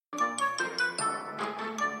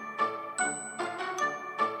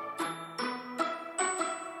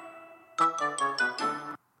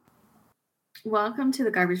Welcome to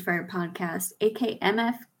the Garbage Fire Podcast, aka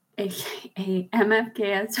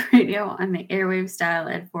MFKS Radio on the airwave style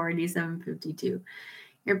at 48752.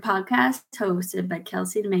 Your podcast hosted by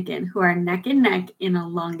Kelsey and Megan, who are neck and neck in a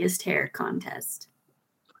longest hair contest.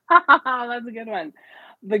 That's a good one.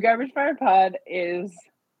 The Garbage Fire Pod is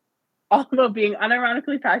all about being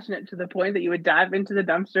unironically passionate to the point that you would dive into the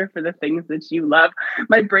dumpster for the things that you love.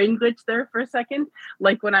 My brain glitched there for a second,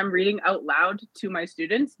 like when I'm reading out loud to my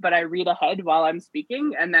students, but I read ahead while I'm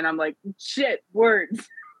speaking, and then I'm like, shit, words.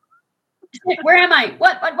 Where am I?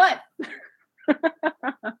 What?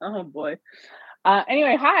 Oh boy.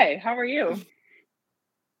 Anyway, hi, how are you?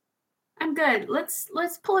 I'm good. Let's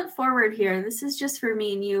pull it forward here. This is just for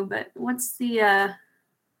me and you, but what's the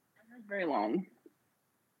Very long.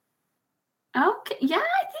 Okay, yeah,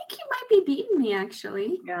 I think you might be beating me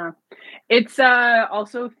actually. Yeah. It's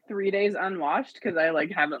also 3 days unwashed because I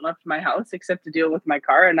haven't left my house except to deal with my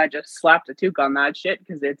car, and I just slapped a toque on that shit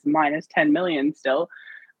because it's minus 10 million still.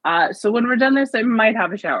 So when we're done this, I might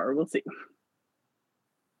have a shower. We'll see.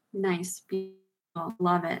 Nice. Beautiful.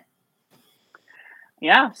 Love it.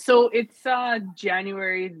 Yeah, so it's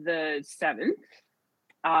January the 7th.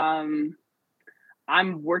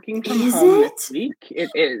 I'm working from home this week.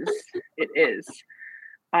 It is.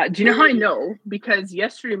 Do you know how I know? Because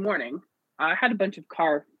yesterday morning, I had a bunch of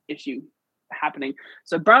car issue happening.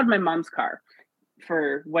 So I borrowed my mom's car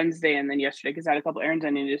for Wednesday and then yesterday because I had a couple errands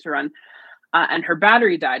I needed to run. And her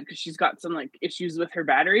battery died because she's got some issues with her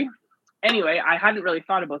battery. Anyway, I hadn't really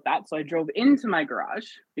thought about that. So I drove into my garage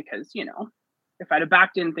because, if I'd have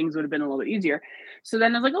backed in, things would have been a little bit easier. So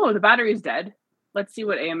then I was like, oh, the battery is dead. Let's see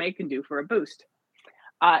what AMA can do for a boost.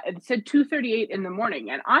 It said 2:38 in the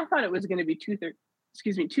morning, and I thought it was going to be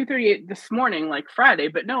 2:38 this morning, like Friday,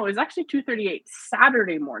 but no, it was actually 2:38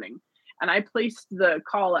 Saturday morning, and I placed the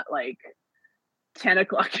call at 10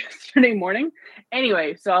 o'clock yesterday morning.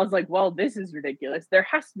 Anyway, so I was like, well, this is ridiculous. There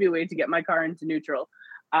has to be a way to get my car into neutral,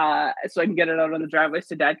 so I can get it out on the driveway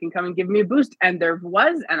so Dad can come and give me a boost, and there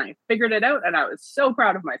was, and I figured it out, and I was so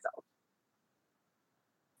proud of myself.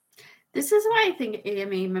 This is why I think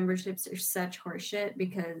AMA memberships are such horseshit,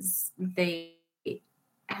 because they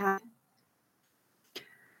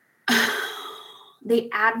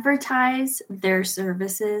advertise their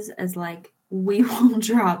services as we will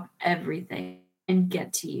drop everything and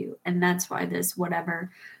get to you. And that's why this what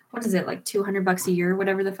is it, $200 a year,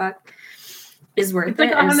 whatever the fuck, is worth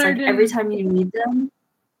it. And it's every time you need them.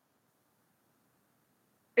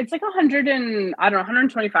 It's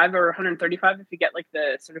 125 or 135 if you get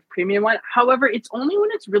the sort of premium one. However, it's only when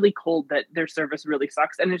it's really cold that their service really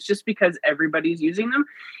sucks. And it's just because everybody's using them.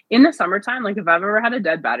 In the summertime, if I've ever had a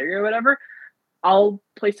dead battery or whatever, I'll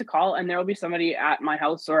place a call and there'll be somebody at my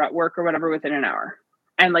house or at work or whatever within an hour.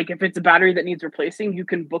 And if it's a battery that needs replacing, you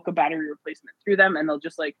can book a battery replacement through them and they'll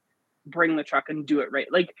just bring the truck and do it right.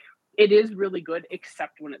 It is really good,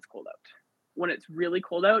 except when it's cold out. When it's really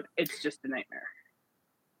cold out, it's just a nightmare.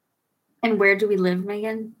 And where do we live,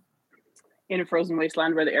 Megan? In a frozen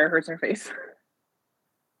wasteland where the air hurts our face.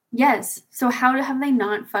 Yes. So how have they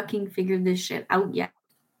not fucking figured this shit out yet?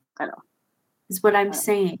 I know. Is what I'm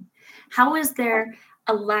saying. How is there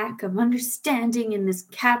a lack of understanding in this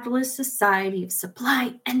capitalist society of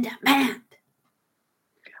supply and demand?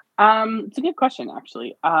 It's a good question,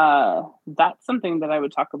 actually. That's something that I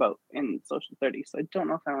would talk about in Social 30. So I don't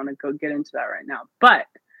know if I want to go get into that right now. But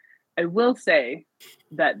I will say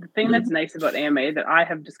that the thing that's nice about AMA that I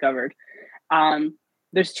have discovered,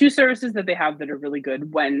 there's two services that they have that are really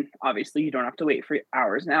good when obviously you don't have to wait for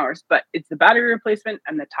hours and hours, but it's the battery replacement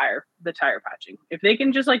and the tire patching. If they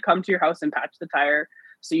can just come to your house and patch the tire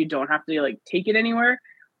so you don't have to take it anywhere,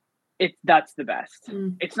 that's the best.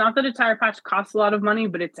 It's not that a tire patch costs a lot of money,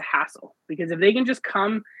 but it's a hassle because if they can just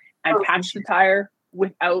come and patch the tire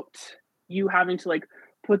without you having to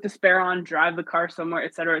put the spare on, drive the car somewhere,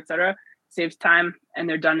 et cetera, saves time, and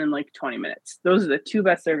they're done in 20 minutes. Those are the two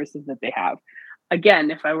best services that they have.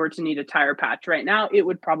 Again, if I were to need a tire patch right now, it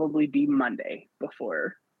would probably be Monday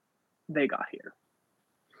before they got here.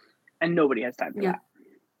 And nobody has time for that.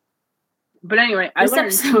 But anyway, this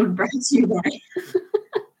episode brought to you by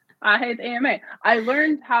I hate the AMA. I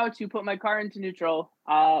learned how to put my car into neutral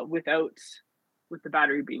with the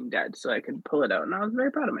battery being dead so I could pull it out, and I was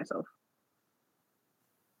very proud of myself.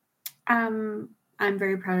 I'm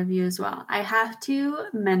very proud of you as well. I have to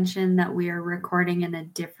mention that we are recording in a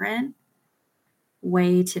different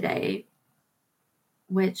way today,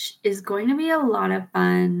 which is going to be a lot of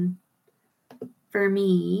fun for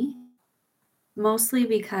me, mostly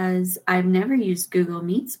because I've never used Google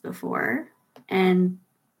Meets before, and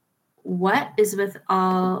what is with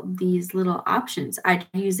all these little options? I'm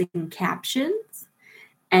using captions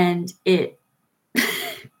and it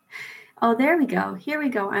oh, there we go. Here we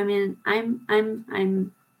go. I'm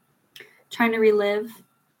trying to relive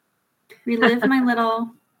my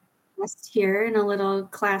little nest here in a little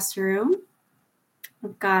classroom.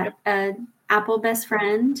 I've got an Apple best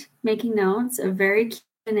friend making notes, a very cute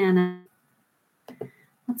banana.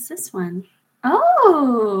 What's this one?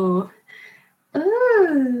 Oh,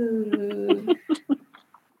 ooh.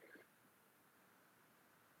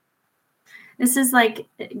 This is like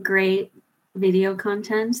great video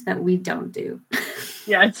content that we don't do.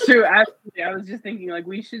 Yeah, it's true. Actually, I was just thinking like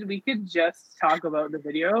we could just talk about the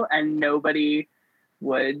video and nobody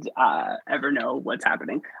would ever know what's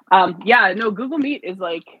happening. Yeah, no, Google Meet is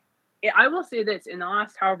like, I will say this, in the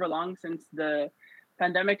last however long since the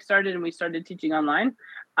pandemic started and we started teaching online,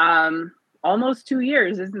 almost 2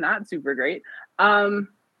 years, isn't that super great?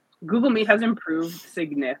 Google Meet has improved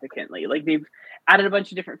significantly. Like they've added a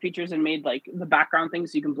bunch of different features and made like the background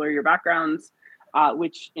things so you can blur your backgrounds,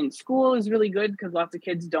 which in school is really good because lots of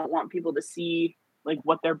kids don't want people to see like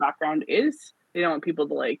what their background is. They don't want people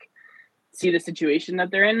to like see the situation that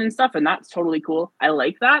they're in and stuff, and that's totally cool. I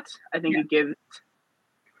like that. I think it gives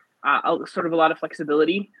sort of a lot of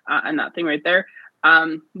flexibility and that thing right there.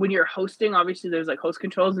 When you're hosting, obviously there's like host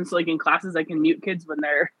controls, and so like in classes I can mute kids when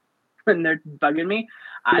they're bugging me,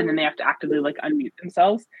 and then they have to actively like unmute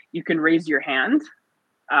themselves. You can raise your hand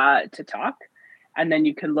to talk, and then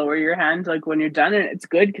you can lower your hand like when you're done, and it's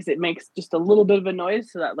good because it makes just a little bit of a noise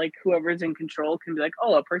so that like whoever's in control can be like,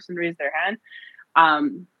 oh, a person raised their hand.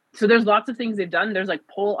 So there's lots of things they've done. There's like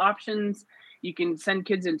poll options. You can send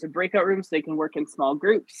kids into breakout rooms so they can work in small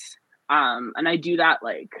groups. And I do that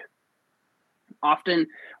like often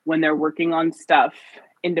when they're working on stuff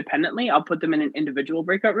independently. I'll put them in an individual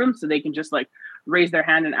breakout room so they can just like raise their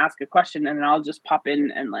hand and ask a question, and then I'll just pop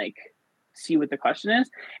in and like see what the question is.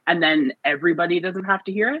 And then everybody doesn't have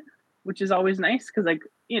to hear it, which is always nice because like,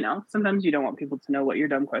 you know, sometimes you don't want people to know what your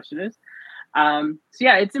dumb question is. So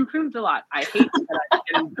yeah, it's improved a lot. I hate that I'm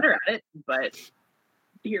getting better at it, but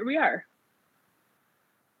here we are.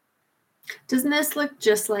 Doesn't this look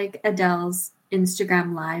just like Adele's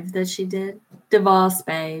Instagram live that she did? Divorce,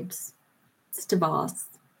 babes. It's divorce.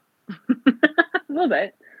 A little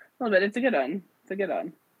bit. It's a good one.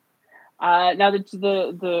 Now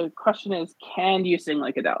the question is, can you sing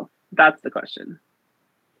like Adele? That's the question.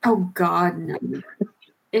 Oh God, no.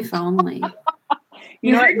 If only.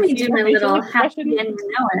 You heard me do my little happy and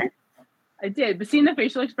know it. I did, but seeing the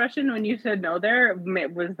facial expression when you said no there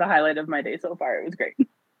was the highlight of my day so far. It was great.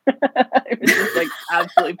 It was just like,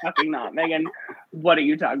 absolutely fucking not. Megan, what are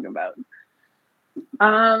you talking about?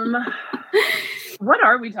 What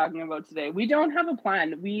are we talking about today? We don't have a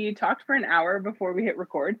plan. We talked for an hour before we hit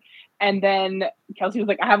record, and then Kelsey was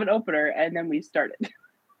like, I have an opener, and then we started.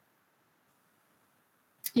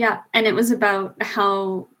 Yeah, and it was about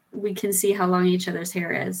how we can see how long each other's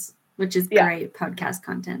hair is, which is great podcast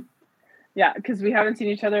content. Yeah, because we haven't seen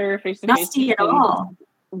each other face to face. Not see at all.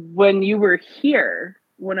 When you were here,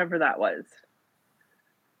 whenever that was.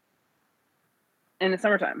 In the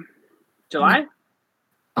summertime. July?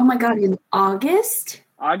 Oh my God, in August?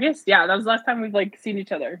 August? Yeah, that was the last time we've like seen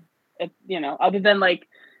each other. You know, other than like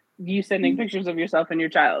you sending pictures of yourself and your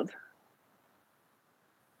child.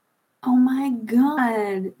 Oh my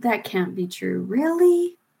God, that can't be true.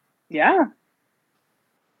 Really? Yeah.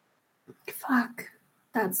 Fuck.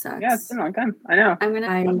 That sucks. Yeah, it's been a long time. I know. I'm going to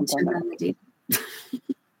remedy.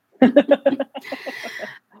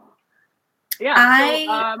 Yeah.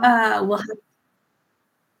 I will have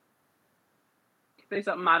say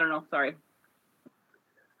something. I don't know. Sorry.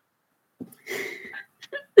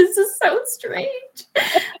 This is so strange.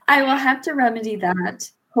 I will have to remedy that.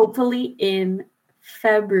 Hopefully in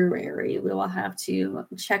February, we will have to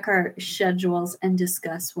check our schedules and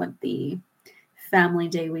discuss what the family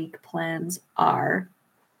day week plans are.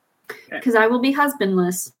 Because I will be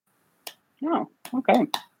husbandless. Oh, okay.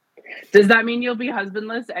 Does that mean you'll be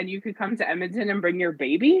husbandless and you could come to Edmonton and bring your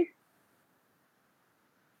baby?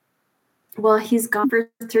 Well, he's gone for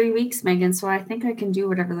 3 weeks, Megan, so I think I can do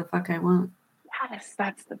whatever the fuck I want. Yes,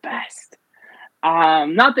 that's the best.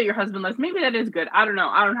 Not that you're husbandless. Maybe that is good. I don't know.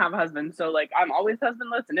 I don't have a husband, so like I'm always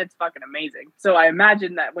husbandless, and it's fucking amazing. So I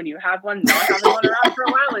imagine that when you have one, not having one around for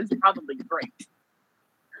a while is probably great.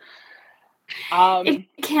 It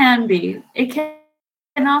can be. It can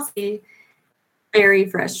also be very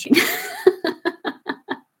frustrating.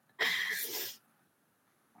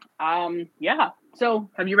 Yeah. So,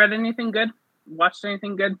 have you read anything good? Watched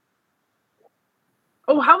anything good?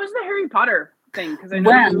 Oh, how was the Harry Potter thing? Because I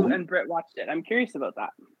know you and Britt watched it. I'm curious about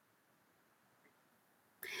that.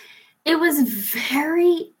 It was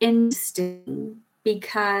very interesting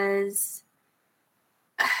because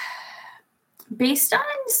based on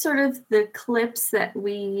sort of the clips that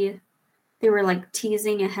they were like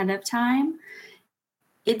teasing ahead of time,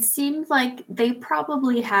 it seemed like they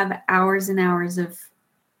probably have hours and hours of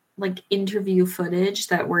like interview footage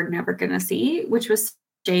that we're never going to see, which was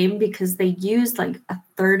a shame because they used like a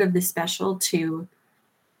third of the special to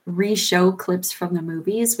re-show clips from the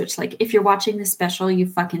movies, which like if you're watching the special,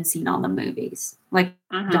 you've fucking seen all the movies. Like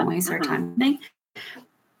don't waste our time.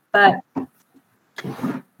 But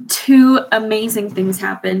two amazing things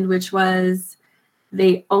happened, which was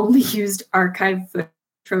they only used archive footage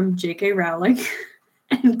from J.K. Rowling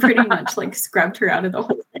and pretty much like scrubbed her out of the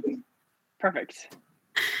whole thing. Perfect.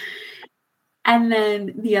 And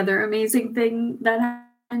then the other amazing thing that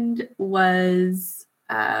happened was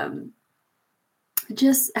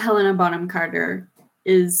just Helena Bonham Carter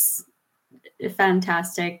is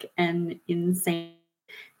fantastic and insane.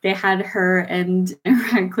 They had her and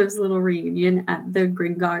Radcliffe's little reunion at the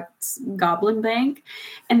Gringotts Goblin Bank,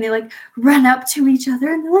 and they like run up to each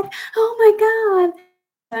other and they're like, "Oh my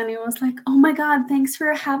god!" And it was like, "Oh my god, thanks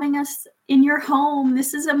for having us in your home.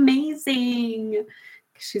 This is amazing."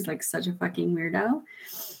 She's like such a fucking weirdo.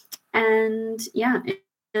 And yeah,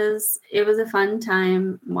 it was a fun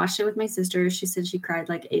time. Watched it with my sister. She said she cried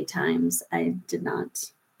like 8 times. I did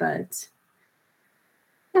not, but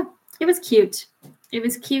yeah, it was cute. It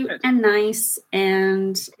was cute and nice,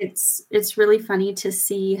 and it's really funny to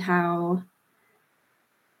see how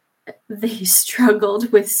they struggled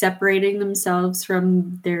with separating themselves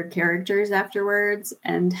from their characters afterwards,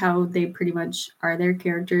 and how they pretty much are their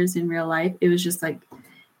characters in real life. It was just like,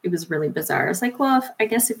 it was really bizarre. It's like, well, I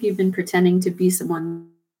guess if you've been pretending to be someone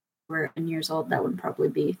who were 10 years old, that would probably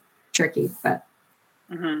be tricky. But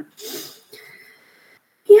yeah,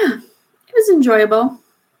 it was enjoyable.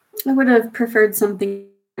 I would have preferred something,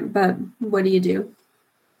 but what do you do?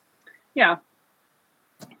 Yeah.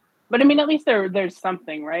 But I mean, at least there's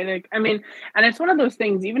something, right? Like, I mean, and it's one of those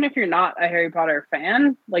things, even if you're not a Harry Potter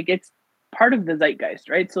fan, like it's part of the zeitgeist,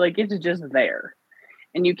 right? So like it's just there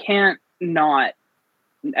and you can't not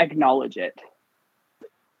acknowledge it.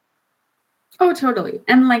 Oh, totally.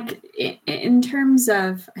 And like in terms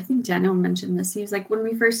of, I think Daniel mentioned this, he was like, when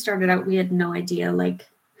we first started out, we had no idea like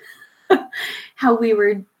how we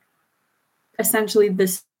were essentially the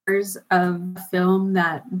stars of a film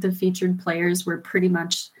that the featured players were pretty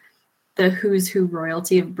much the who's who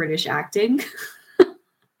royalty of British acting.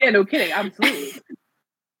 Yeah, no kidding. Absolutely.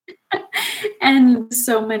 And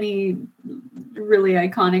so many really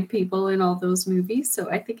iconic people in all those movies. So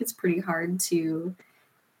I think it's pretty hard to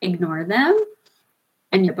ignore them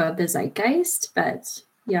and about the zeitgeist. But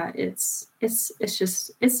yeah, it's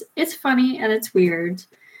just it's funny and it's weird.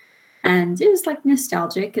 And it was like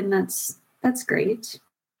nostalgic, and that's great.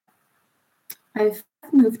 I've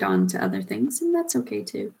moved on to other things, and that's okay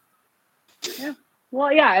too. Yeah.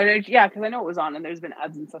 Well, yeah, because I know it was on, and there's been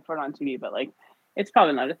ads and stuff for it on TV, but like, it's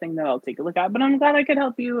probably not a thing that I'll take a look at. But I'm glad I could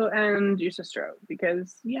help you and your sister out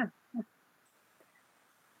because, yeah.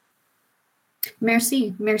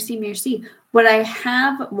 Merci. What I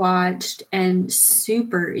have watched and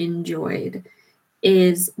super enjoyed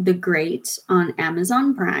is The Great on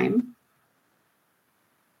Amazon Prime.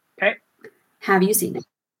 Okay. Have you seen it?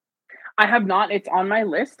 I have not. It's on my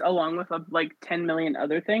list along with like 10 million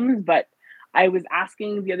other things, but I was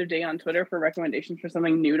asking the other day on Twitter for recommendations for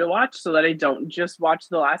something new to watch so that I don't just watch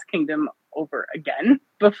The Last Kingdom over again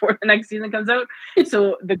before the next season comes out.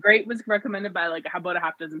 So The Great was recommended by like about a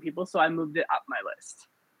half dozen people, so I moved it up my list.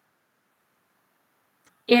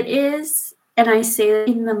 It is, and I say it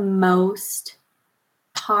in the most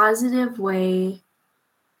positive way.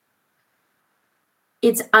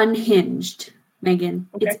 It's unhinged, Megan.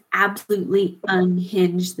 Okay. It's absolutely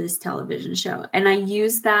unhinged, this television show. And I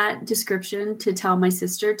use that description to tell my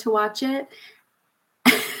sister to watch it.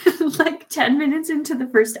 Like 10 minutes into the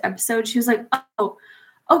first episode, she was like, "Oh,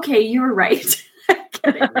 okay, you're right." I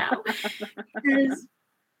get it now.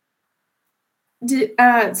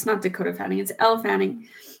 It's not Dakota Fanning, it's Elle Fanning,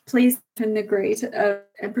 plays in The Great,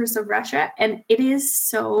 Empress of Russia. And it is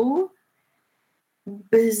so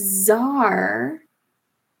bizarre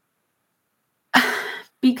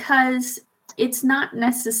because it's not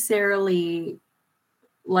necessarily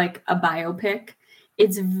like a biopic.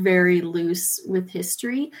 It's very loose with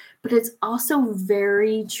history, but it's also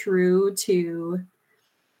very true to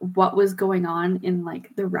what was going on in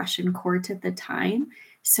like the Russian court at the time.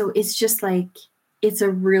 So it's just like, it's a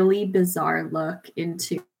really bizarre look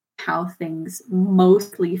into how things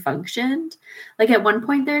mostly functioned. Like at one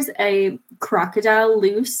point there's a crocodile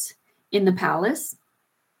loose in the palace.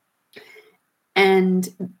 and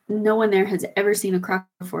no one there has ever seen a crocodile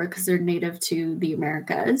before because they're native to the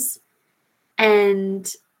Americas.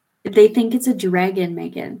 And they think it's a dragon,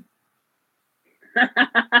 Megan.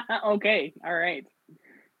 Okay, all right.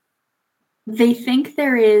 They think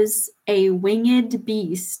there is a winged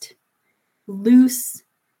beast loose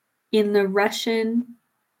in the Russian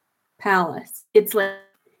palace.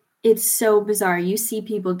 It's so bizarre. You see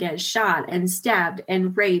people get shot and stabbed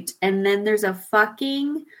and raped, and then there's a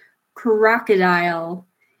fucking crocodile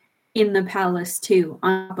in the palace too,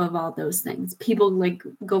 on top of all those things. People like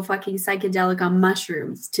go fucking psychedelic on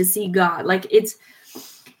mushrooms to see God. Like it's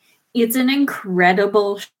an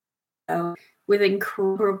incredible show with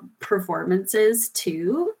incredible performances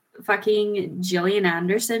too. Fucking Gillian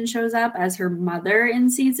Anderson shows up as her mother in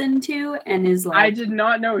season 2 and is like, I did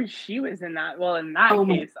not know she was in that. Well, in that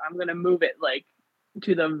case, I'm gonna move it like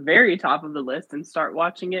to the very top of the list and start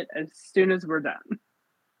watching it as soon as we're done.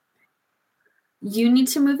 You need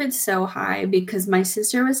to move it so high because my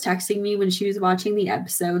sister was texting me when she was watching the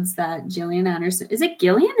episodes that Gillian Anderson, is it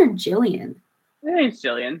Gillian or Jillian? I think it's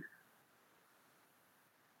Jillian.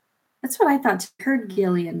 That's what I thought. I heard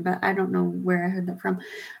Gillian, but I don't know where I heard that from.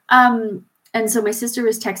 And so my sister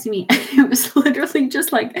was texting me, and it was literally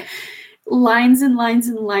just like lines and lines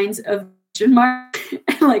and lines of question mark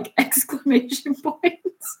and like exclamation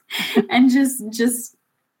points, and just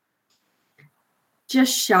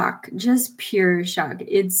shock, just pure shock.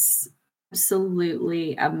 It's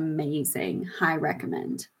absolutely amazing. High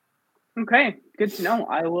recommend. Okay, good to know.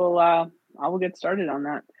 I will get started on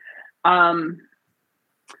that.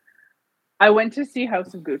 I went to see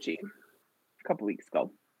House of Gucci a couple weeks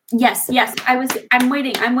ago. Yes. I'm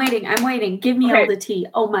waiting. Give me all the tea.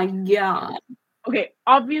 Oh my God. Okay,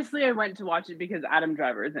 obviously I went to watch it because Adam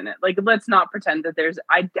Driver is in it. Like, let's not pretend that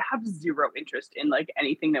I have zero interest in like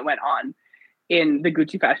anything that went on in the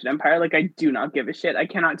Gucci fashion empire. Like, I do not give a shit. I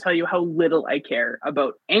cannot tell you how little I care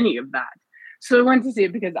about any of that. So I went to see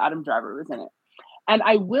it because Adam Driver was in it. And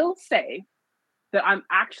I will say that I'm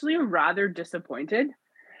actually rather disappointed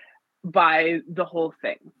by the whole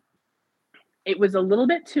thing. It was a little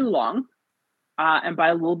bit too long. And by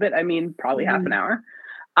a little bit, I mean probably half an hour.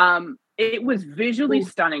 It was visually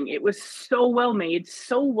stunning. It was so well made,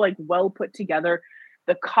 so like well put together.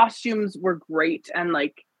 The costumes were great, and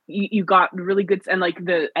like you got really good, and like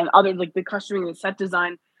the costuming and set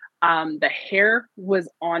design. The hair was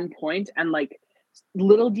on point, and like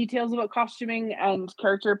little details about costuming and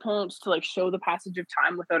character appearance to like show the passage of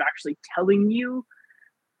time without actually telling you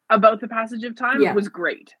about the passage of time was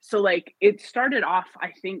great. So like it started off,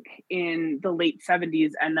 I think, in the late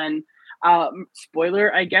 70s, and then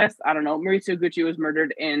spoiler, I guess, I don't know, Maurizio Gucci was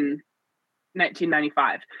murdered in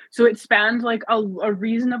 1995. So it spanned like a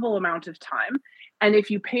reasonable amount of time. And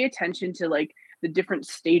if you pay attention to like the different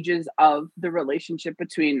stages of the relationship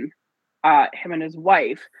between him and his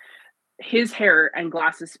wife, his hair and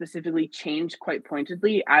glasses specifically change quite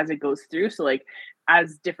pointedly as it goes through. So like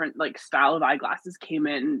as different like style of eyeglasses came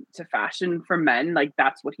in to fashion for men, like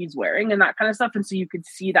that's what he's wearing and that kind of stuff. And so you could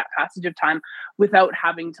see that passage of time without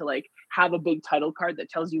having to like have a big title card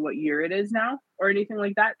that tells you what year it is now or anything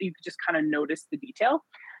like that. You could just kind of notice the detail.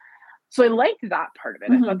 So I liked that part of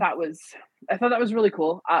it. I thought that was really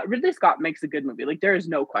cool. Ridley Scott makes a good movie. Like there is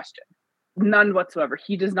no question, none whatsoever.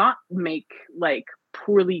 He does not make like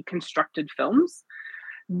poorly constructed films.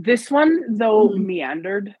 This one, though,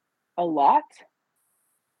 meandered a lot.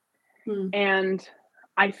 And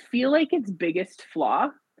I feel like its biggest flaw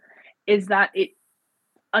is that it,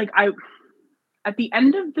 like, at the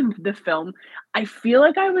end of the film, I feel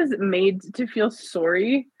like I was made to feel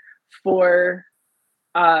sorry for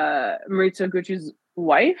Maurizio Gucci's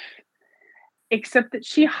wife, except that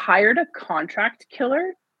she hired a contract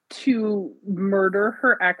killer to murder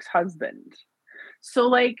her ex-husband. So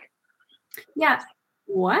like, yeah,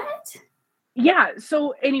 what? Yeah.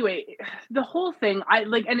 So anyway, the whole thing, I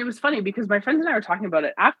like, and it was funny because my friends and I were talking about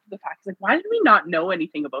it after the fact. It's like, why did we not know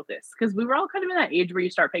anything about this? Because we were all kind of in that age where you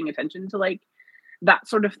start paying attention to like that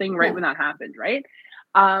sort of thing right when that happened, right?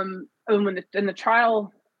 And when the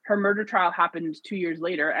trial, her murder trial happened 2 years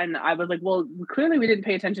later, and I was like, well, clearly we didn't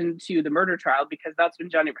pay attention to the murder trial because that's when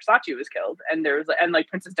Gianni Versace was killed, and there was and like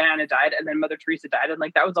Princess Diana died, and then Mother Teresa died, and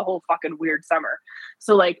like that was a whole fucking weird summer.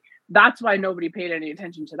 So like that's why nobody paid any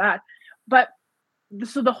attention to that. But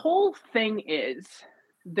so the whole thing is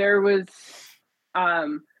there was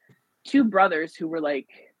two brothers who were like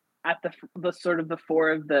at the sort of the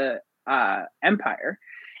fore of the empire,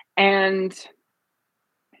 and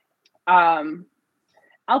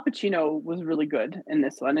Al Pacino was really good in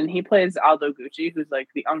this one, and he plays Aldo Gucci, who's like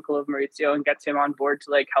the uncle of Maurizio, and gets him on board to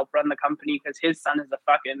like help run the company because his son is a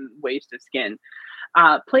fucking waste of skin.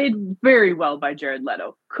 Played very well by Jared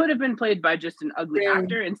Leto. Could have been played by just an ugly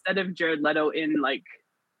actor instead of Jared Leto in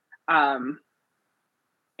prosthetics.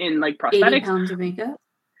 80 pounds of makeup.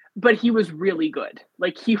 But he was really good.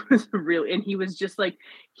 Like he was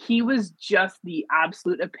just the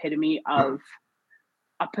absolute epitome of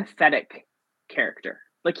a pathetic character.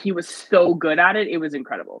 Like he was so good at it. It was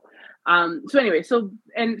incredible. So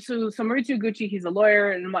Maurizio Gucci, he's a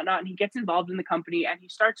lawyer and whatnot, and he gets involved in the company and he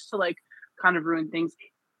starts to like kind of ruin things,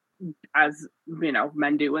 as you know,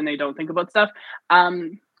 men do when they don't think about stuff.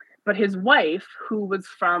 But his wife, who was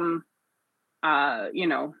from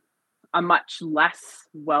a much less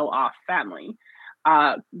well-off family,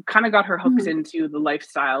 kind of got her hooked into the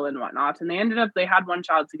lifestyle and whatnot. And they had one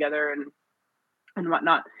child together and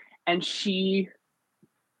whatnot. And she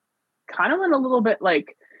kind of went a little bit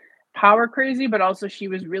like power crazy, but also she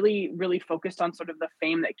was really, really focused on sort of the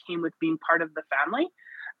fame that came with being part of the family.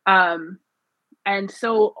 And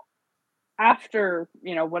so after,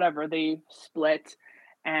 whatever, they split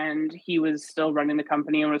and he was still running the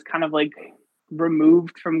company and was kind of like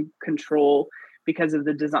removed from control because of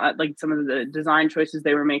the design, like some of the design choices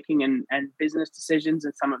they were making and business decisions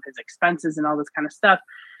and some of his expenses and all this kind of stuff.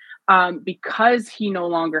 Because he no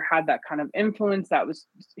longer had that kind of influence,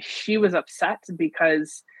 she was upset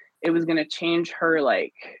because it was going to change her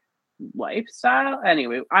like lifestyle.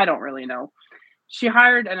 Anyway, I don't really know. She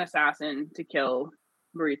hired an assassin to kill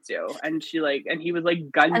Maurizio, and he was like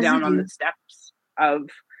gunned down on the steps of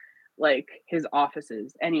like his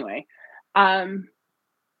offices. Anyway, and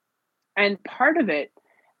part of it,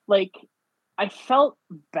 like, I felt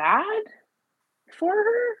bad for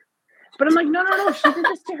her. But I'm like, no, she did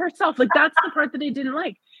this to herself. Like, that's the part that I didn't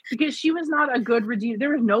like, because she was not a good redeemer. There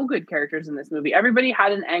were no good characters in this movie. Everybody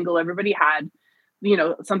had an angle. Everybody had,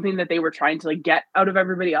 something that they were trying to like get out of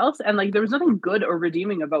everybody else. And like, there was nothing good or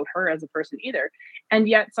redeeming about her as a person either. And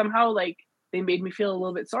yet somehow like they made me feel a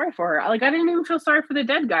little bit sorry for her. Like, I didn't even feel sorry for the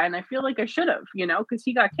dead guy. And I feel like I should have, because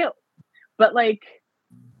he got killed. But like,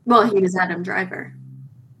 well, he was Adam Driver.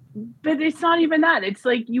 But it's not even that. It's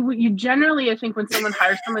like you generally, I think, when someone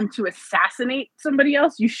hires someone to assassinate somebody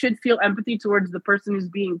else, you should feel empathy towards the person who's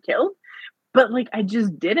being killed. But like, I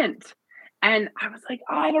just didn't. And I was like,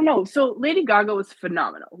 oh, I don't know. So Lady Gaga was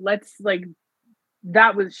phenomenal.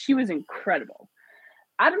 She was incredible.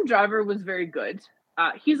 Adam Driver was very good.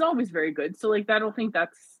 He's always very good. So like, I don't think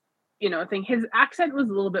that's, a thing. His accent was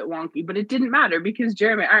a little bit wonky, but it didn't matter because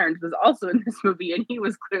Jeremy Irons was also in this movie. And he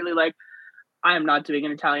was clearly like, I am not doing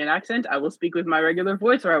an Italian accent. I will speak with my regular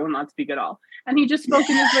voice or I will not speak at all. And he just spoke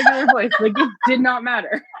in his regular voice. Like, it did not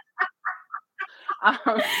matter.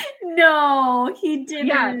 No, he didn't.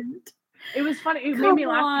 Yeah, it was funny. It made me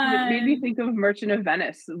laugh. It made me think of Merchant of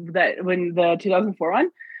Venice, that when the 2004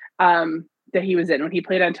 one that he was in, when he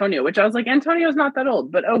played Antonio, which I was like, Antonio's not that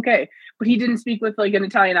old, but okay. But he didn't speak with like an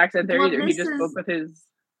Italian accent there either. He just spoke with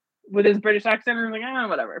his British accent, and I'm like,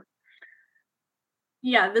 whatever.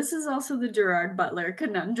 Yeah, this is also the Gerard Butler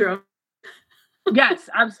conundrum. Yes,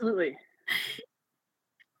 absolutely.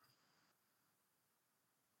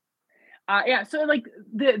 So like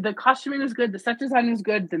the costuming was good, the set design was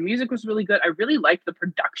good, the music was really good. I really liked the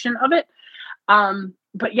production of it.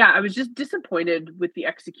 But yeah, I was just disappointed with the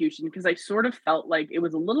execution because I sort of felt like it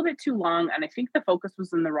was a little bit too long, and I think the focus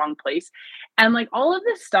was in the wrong place. And like all of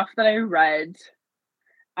this stuff that I read,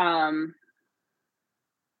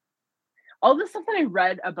 all the stuff that I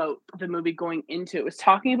read about the movie going into it was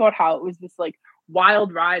talking about how it was this like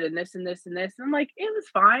wild ride and this and this and this. And I'm like, it was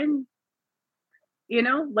fine.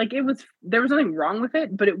 Like there was nothing wrong with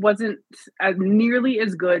it, but it wasn't as nearly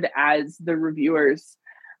as good as the reviewers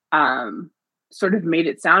sort of made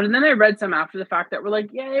it sound. And then I read some after the fact that were like,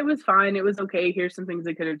 yeah, it was fine. It was okay. Here's some things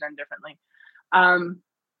they could have done differently.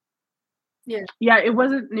 Yeah, it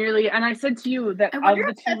wasn't nearly. And I said to you that of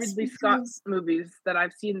the two Ridley Scott movies that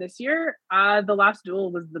I've seen this year, The Last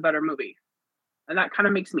Duel was the better movie, and that kind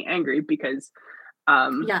of makes me angry because.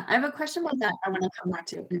 Yeah, I have a question about that. I want to come back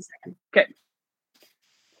to in a second. Okay.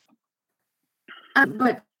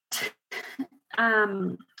 But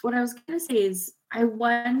what I was going to say is, I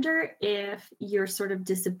wonder if your sort of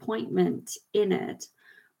disappointment in it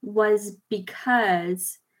was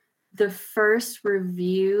because the first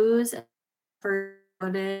reviews for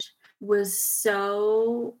footage was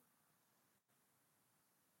so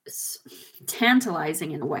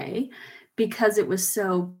tantalizing in a way because it was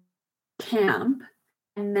so camp,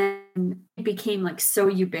 and then it became like so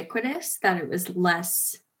ubiquitous that it was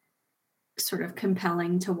less sort of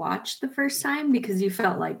compelling to watch the first time because you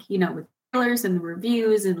felt like, you know, with trailers and the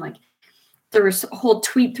reviews and like there was whole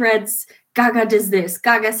tweet threads, Gaga does this,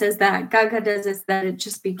 Gaga says that, Gaga does this, that it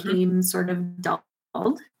just became sort of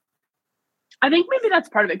dulled. I think maybe that's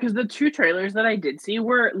part of it because the 2 trailers that I did see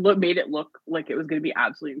made it look like it was going to be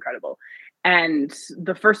absolutely incredible. And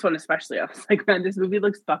the first one especially, I was like, man, this movie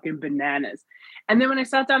looks fucking bananas. And then when I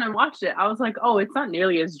sat down and watched it, I was like, oh, it's not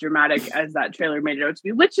nearly as dramatic as that trailer made it out to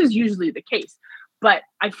be, which is usually the case. But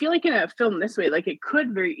I feel like in a film this way, like it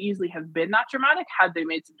could very easily have been that dramatic had they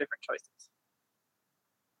made some different choices.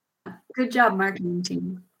 Good job, marketing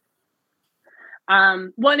team.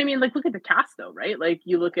 Well, I mean, like, look at the cast though, right? Like,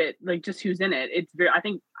 you look at like just who's in it. It's very. I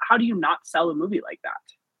think, how do you not sell a movie like that?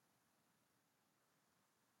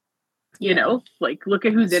 You know, like, look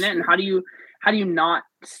at who's in it, and how do you not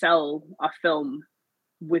sell a film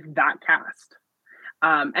with that cast?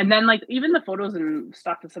 And then like even the photos and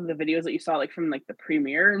stuff and some of the videos that you saw like from like the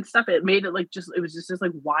premiere and stuff, it made it like it was just this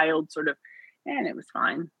like wild sort of, and it was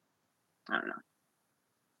fine. I don't know.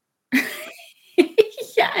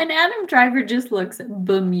 Yeah, and Adam Driver just looks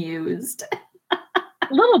bemused. A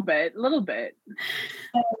little bit.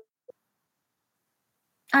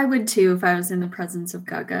 I would too if I was in the presence of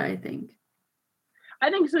Gaga, I think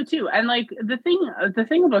so too. And like the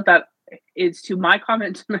thing about that is, to my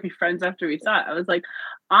comment to my friends after we saw it, I was like,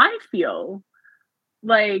 I feel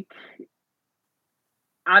like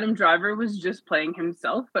Adam Driver was just playing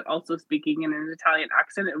himself, but also speaking in an Italian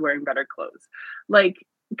accent and wearing better clothes. Like,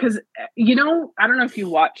 because, you know, I don't know if you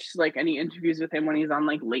watch like any interviews with him when he's on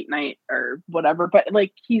like late night or whatever, but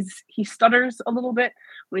like he stutters a little bit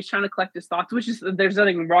when he's trying to collect his thoughts, which is, there's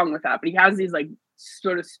nothing wrong with that, but he has these like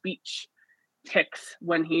sort of speech tics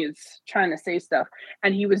when he's trying to say stuff,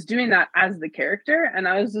 and he was doing that as the character, and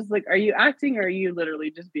I was just like, are you acting or are you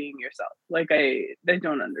literally just being yourself? Like, I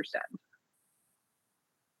don't understand.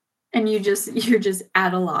 And you're just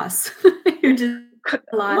at a loss. You're just at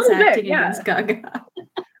a loss acting against Gaga.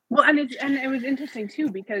 Well, and it was interesting too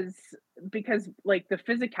because like the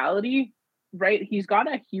physicality, right? He's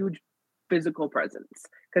got a huge physical presence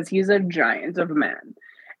because he's a giant of a man,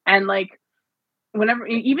 and like whenever,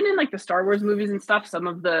 even in like the Star Wars movies and stuff, some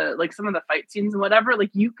of the fight scenes and whatever,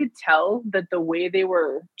 like you could tell that the way they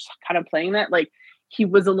were kind of playing that, like he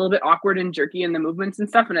was a little bit awkward and jerky in the movements and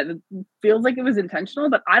stuff, and it feels like it was intentional,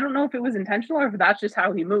 but I don't know if it was intentional or if that's just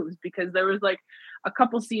how he moves, because there was like a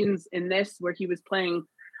couple scenes in this where he was playing,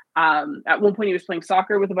 at one point he was playing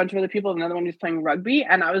soccer with a bunch of other people, another one he was playing rugby,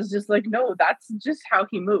 and I was just like, no, that's just how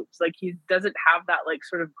he moves. Like, he doesn't have that like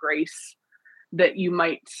sort of grace that you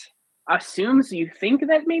might assume, so you think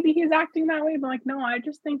that maybe he's acting that way, but like, no, I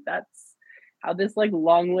just think that's how this like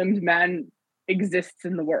long-limbed man exists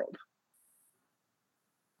in the world.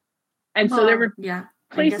 And so there were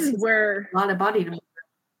places where a lot of body.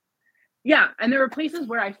 Yeah, and there were places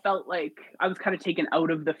where I felt like I was kind of taken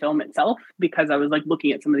out of the film itself because I was like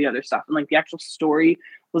looking at some of the other stuff, and like the actual story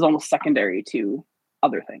was almost secondary to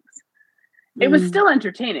other things. It was still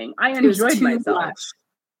entertaining. I enjoyed myself.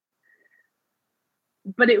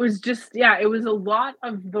 But it was just, it was a lot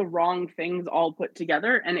of the wrong things all put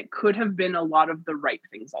together, and it could have been a lot of the right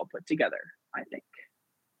things all put together, I think.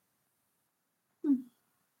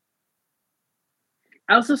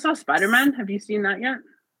 I also saw Spider-Man. Have you seen that yet?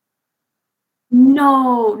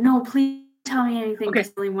 No, please tell me anything. Okay. I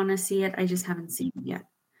really want to see it. I just haven't seen it yet.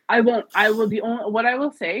 I won't. What I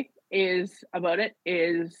will say is about it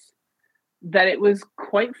is that it was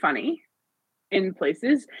quite funny in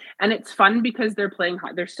places, and it's fun because they're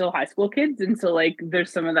still high school kids, and so like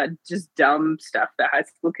there's some of that just dumb stuff that high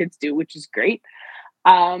school kids do, which is great.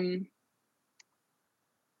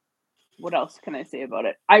 What else can I say about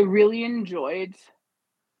it? I really enjoyed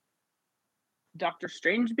Doctor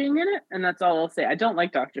Strange being in it, and that's all I'll say. I don't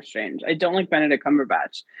like Doctor Strange. I don't like Benedict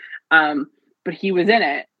Cumberbatch, but he was in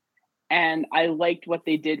it, and I liked what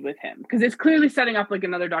they did with him because it's clearly setting up like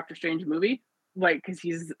another Doctor Strange movie, like because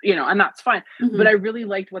he's, and that's fine. Mm-hmm. But I really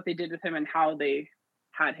liked what they did with him and how they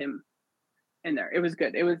had him in there. It was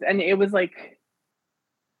good. It was like,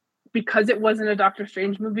 because it wasn't a Doctor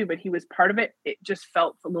Strange movie, but he was part of it. It just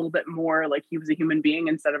felt a little bit more like he was a human being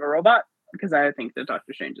instead of a robot, because I think that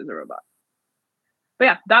Doctor Strange is a robot.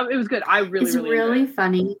 But yeah, it was good. It's really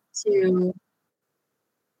funny to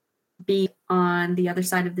be on the other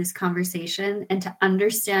side of this conversation and to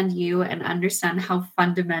understand you and understand how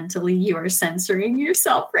fundamentally you are censoring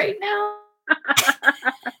yourself right now.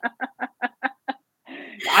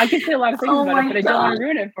 I can say a lot of things about it, but I don't want to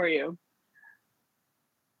ruin it for you.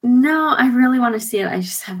 No, I really want to see it. I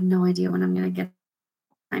just have no idea when I'm going to get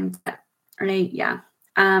time. Right? Yeah.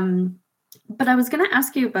 But I was going to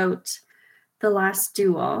ask you about The Last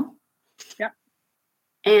Duel. Yeah.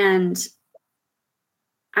 And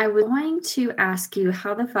I was going to ask you,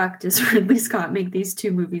 how the fuck does Ridley Scott make these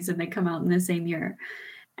two movies and they come out in the same year?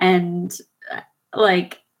 And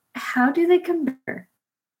like, how do they compare?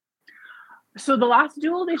 So The Last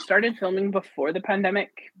Duel, they started filming before the pandemic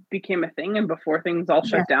became a thing and before things all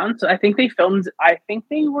shut down. So I think they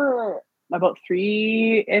were about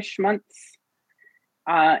 3-ish months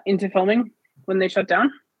into filming when they shut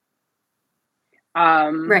down.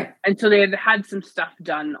 Right. And so they had some stuff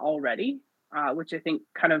done already, which I think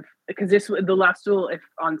kind of, because The Last Duel, if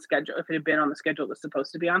it had been on the schedule it was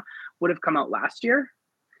supposed to be on, would have come out last year,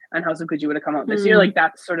 and House of Gucci would have come out this year. Like,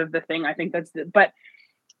 that's sort of the thing. I think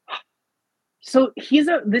so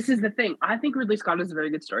this is the thing. I think Ridley Scott is a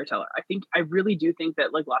very good storyteller. I really do think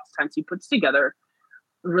that, like, lots of times he puts together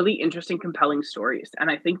really interesting, compelling stories.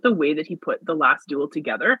 And I think the way that he put The Last Duel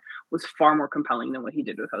together was far more compelling than what he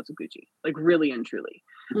did with House of Gucci, like, really and truly.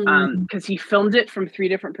 Because he filmed it from 3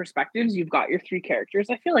 different perspectives. You've got your 3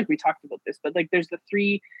 characters. I feel like we talked about this, but like, there's the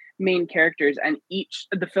 3 main characters, and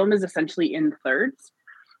the film is essentially in thirds.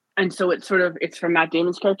 And so it's from Matt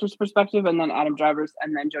Damon's character's perspective, and then Adam Driver's,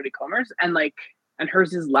 and then Jodie Comer's, and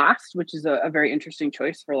hers is last, which is a very interesting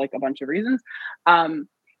choice for, like, a bunch of reasons.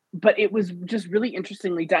 But it was just really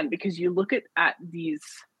interestingly done, because you look at these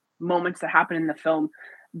moments that happen in the film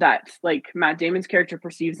that, like, Matt Damon's character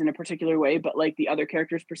perceives in a particular way, but, like, the other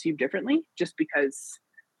characters perceive differently, just because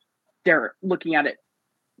they're looking at it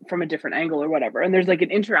from a different angle or whatever. And there's, like,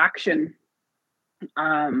 an interaction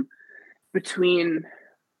between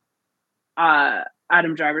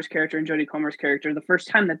Adam Driver's character and Jodie Comer's character the first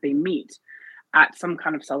time that they meet at some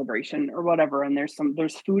kind of celebration or whatever, and there's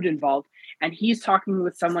food involved, and he's talking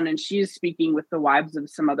with someone and she's speaking with the wives of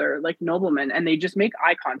some other, like, noblemen, and they just make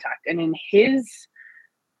eye contact, and in his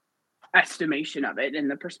estimation of it, in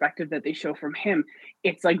the perspective that they show from him,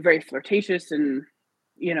 it's, like, very flirtatious and,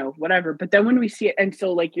 you know, whatever. But then when we see it, and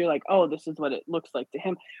so, like, you're like, oh, this is what it looks like to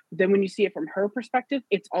him. But then when you see it from her perspective,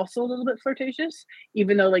 it's also a little bit flirtatious,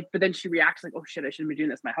 even though, like, but then she reacts like, oh shit, I shouldn't be doing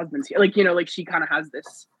this, my husband's here, like, you know, like, she kind of has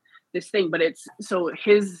this thing. But it's so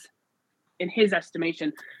in his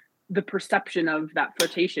estimation, the perception of that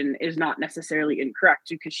flirtation is not necessarily incorrect,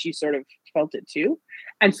 because she sort of felt it too.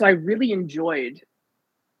 And so I really enjoyed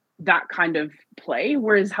that kind of play,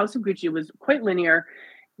 whereas House of Gucci was quite linear.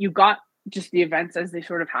 You got just the events as they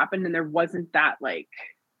sort of happened, and there wasn't that, like,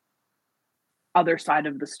 other side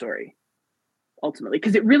of the story ultimately,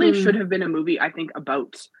 because it really should have been a movie, I think,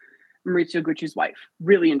 about Maurizio Gucci's wife,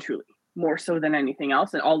 really and truly, more so than anything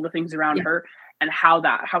else, and all the things around her, and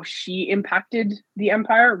how she impacted the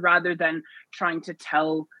empire, rather than trying to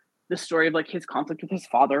tell the story of, like, his conflict with his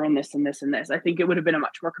father and this and this and this. I think it would have been a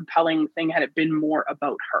much more compelling thing had it been more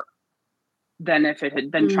about her than if it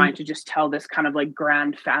had been trying to just tell this kind of, like,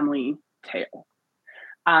 grand family tale.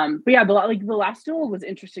 But yeah, The Last Duel was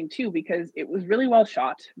interesting too, because it was really well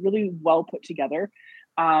shot, really well put together,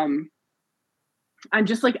 and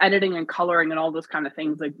just, like, editing and coloring and all those kind of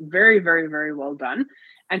things, like, very, very, very well done.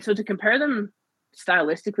 And so to compare them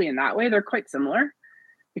stylistically in that way, they're quite similar,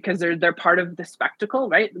 because they're part of the spectacle,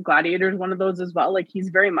 right? Gladiator is one of those as well. Like, he's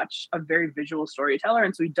very much a very visual storyteller,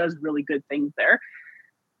 and so he does really good things there.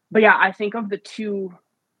 But yeah, I think of the 2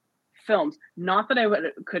 films, not that I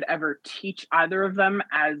could ever teach either of them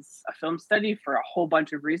as a film study for a whole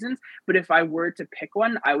bunch of reasons, but if I were to pick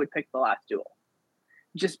one, I would pick The Last Duel,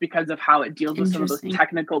 just because of how it deals with some of those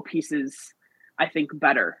technical pieces, I think,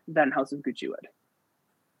 better than House of Gucci would.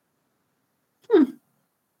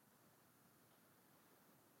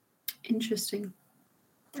 Interesting.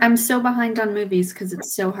 I'm so behind on movies because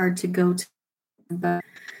it's so hard to go to, but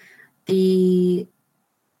the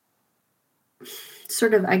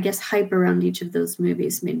sort of, I guess, hype around each of those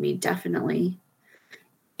movies made me definitely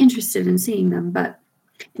interested in seeing them. But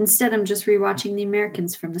instead, I'm just rewatching The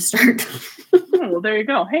Americans from the start. Well, there you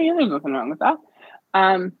go. Hey, there's nothing wrong with that.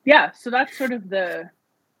 Yeah, so that's sort of that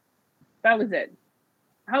was it.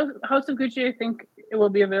 House of Gucci, I think it will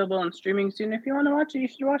be available on streaming soon. If you want to watch it, you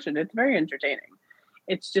should watch it. It's very entertaining.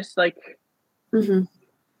 It's just like,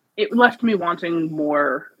 it left me wanting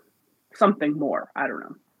something more. I don't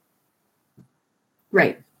know.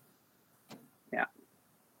 Right. Yeah.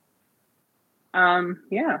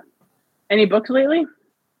 Yeah. Any books lately?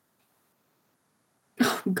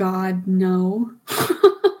 Oh God, no.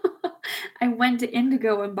 I went to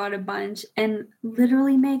Indigo and bought a bunch, and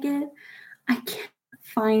literally, Megan, I can't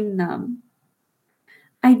find them.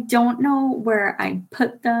 I don't know where I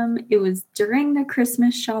put them. It was during the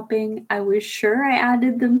Christmas shopping. I was sure I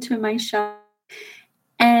added them to my shop,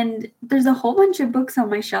 And there's a whole bunch of books on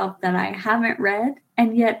my shelf that I haven't read,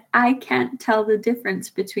 and yet I can't tell the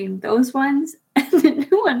difference between those ones and the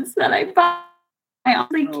new ones that I bought. I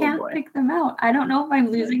honestly can't pick them out. I don't know if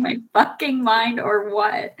I'm losing my fucking mind or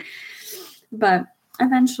what. But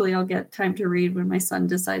eventually I'll get time to read when my son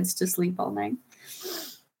decides to sleep all night.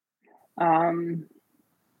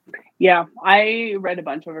 Yeah, I read a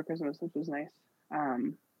bunch over Christmas, which was nice.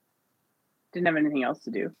 Didn't have anything else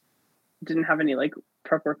to do. Didn't have any like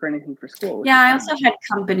prep work or anything for school. Yeah, I also had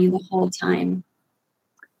company the whole time.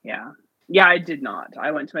 Yeah, I did not.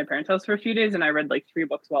 I went to my parents' house for a few days and I read like 3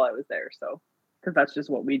 books while I was there. So, because that's just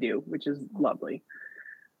what we do, which is lovely.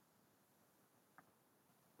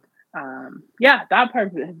 Yeah, that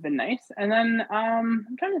part has been nice. And then I'm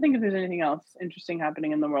trying to think if there's anything else interesting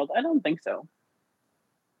happening in the world. I don't think so.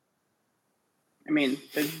 I mean,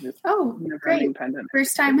 there's this great pandemic.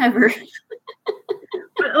 First time ever.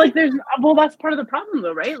 But like that's part of the problem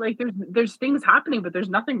though, right? Like there's things happening, but there's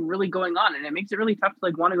nothing really going on, and it makes it really tough to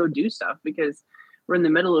like want to go do stuff because we're in the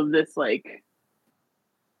middle of this like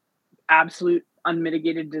absolute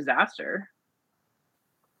unmitigated disaster.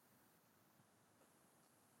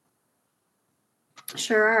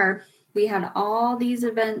 Sure are. We had all these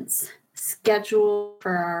events scheduled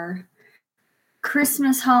for our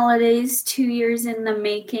Christmas holidays, 2 years in the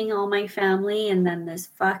making, all my family, and then this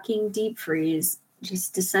fucking deep freeze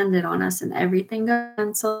just descended on us and everything got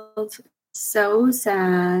canceled. So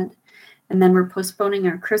sad. And then we're postponing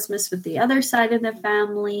our Christmas with the other side of the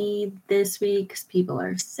family this week because people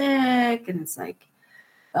are sick, and it's like,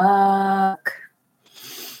 fuck.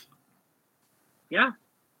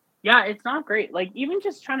 Yeah, it's not great. Like, even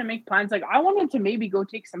just trying to make plans, like, I wanted to maybe go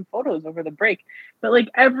take some photos over the break, but, like,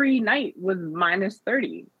 every night was minus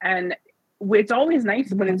 30. And it's always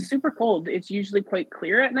nice when it's super cold. It's usually quite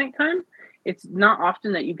clear at nighttime. It's not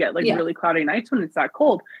often that you get, like, really cloudy nights when it's that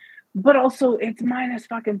cold. But also, it's minus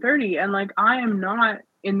fucking 30. And, like, I am not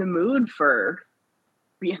in the mood for,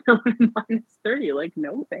 minus 30. Like,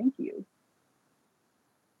 no, thank you.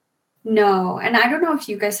 No. And I don't know if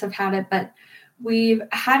you guys have had it, but we've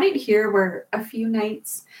had it here where a few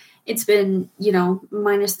nights it's been,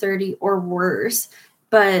 minus 30 or worse,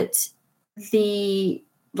 but the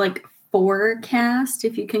like forecast,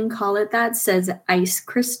 if you can call it that, says ice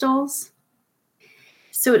crystals.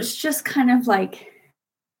 So it's just kind of like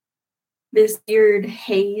this weird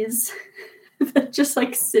haze that just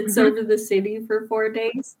like sits over the city for 4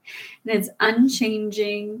 days, and it's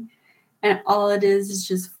unchanging, and all it is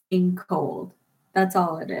just being cold. That's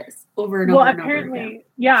all it is. Over and over and over again.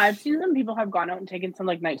 Yeah, I've seen some people have gone out and taken some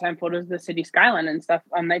like nighttime photos of the city skyline and stuff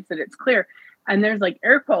on nights that it's clear. And there's like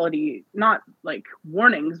air quality, not like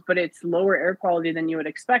warnings, but it's lower air quality than you would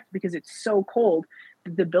expect because it's so cold.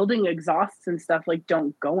 The building exhausts and stuff like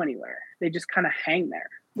don't go anywhere. They just kind of hang there.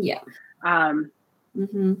 Yeah.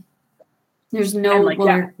 There's no,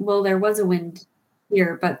 there was a wind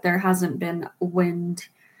here, but there hasn't been wind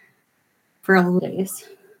for a little days.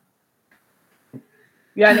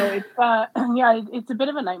 Yeah, no, it's it's a bit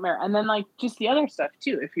of a nightmare. And then like just the other stuff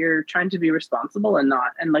too, if you're trying to be responsible and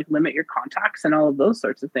like limit your contacts and all of those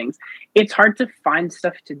sorts of things, it's hard to find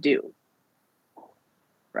stuff to do.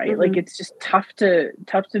 Right? Like it's just tough to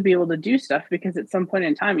be able to do stuff because at some point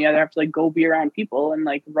in time you either have to like go be around people and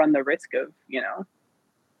like run the risk of,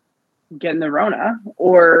 getting the Rona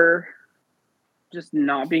or just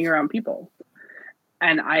not being around people.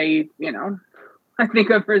 And I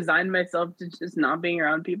think I've resigned myself to just not being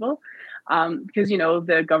around people because,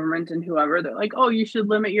 the government and whoever, they're like, oh, you should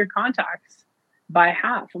limit your contacts by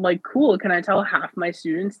half. I'm like, cool. Can I tell half my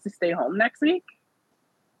students to stay home next week?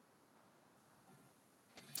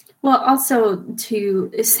 Well, also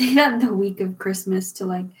to say that the week of Christmas to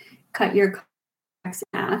like cut your contacts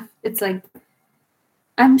in half, it's like,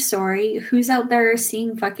 I'm sorry, who's out there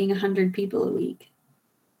seeing fucking 100 people a week?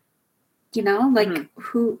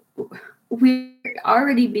 Who... We're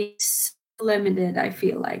already being so limited. I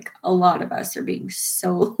feel like a lot of us are being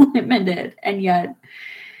so limited, and yet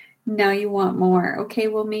now you want more. Okay,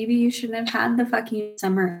 well, maybe you shouldn't have had the fucking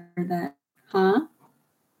summer then, huh?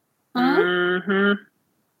 I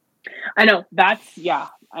know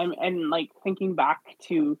and like thinking back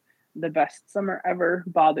to the best summer ever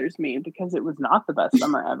bothers me because it was not the best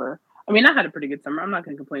summer ever. I mean, I had a pretty good summer. I'm not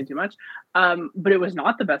going to complain too much, but it was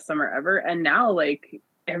not the best summer ever, and now like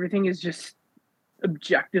everything is just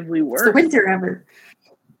objectively worse. It's the winter ever.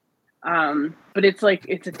 But it's like,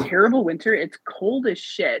 it's a terrible winter. It's cold as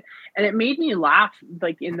shit. And it made me laugh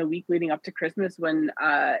like in the week leading up to Christmas when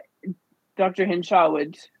Dr. Hinshaw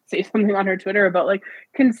would say something on her Twitter about like,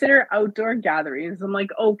 consider outdoor gatherings. I'm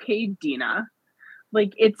like, okay, Dina,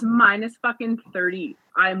 like it's minus fucking 30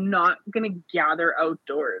 I'm not going to gather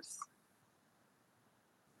outdoors.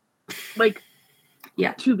 Like,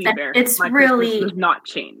 yeah, to be fair, it's my really Christmas was not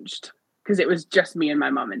changed because it was just me and my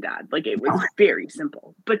mom and dad. Like, it was very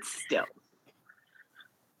simple, but still.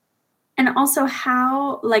 And also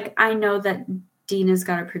how, like, I know that Dina's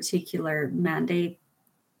got a particular mandate.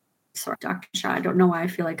 Sorry, Dr. Shaw, I don't know why I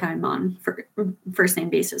feel like I'm on first name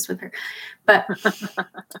basis with her, but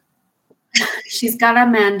she's got a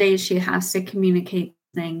mandate. She has to communicate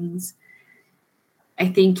things. I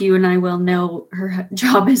think you and I will know her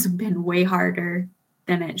job has been way harder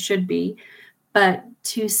than it should be. But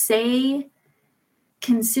to say,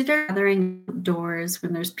 consider gathering outdoors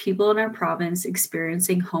when there's people in our province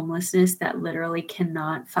experiencing homelessness that literally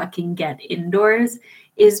cannot fucking get indoors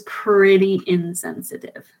is pretty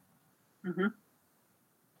insensitive. Mm-hmm.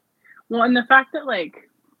 Well, and the fact that, like,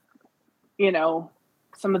 you know,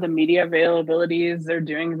 some of the media availabilities they're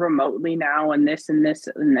doing remotely now and this and this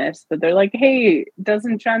and this, but they're like, hey,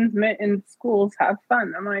 doesn't transmit in schools, have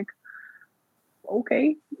fun. I'm like,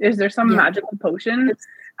 okay, is there some magical potion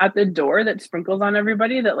at the door that sprinkles on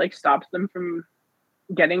everybody that like stops them from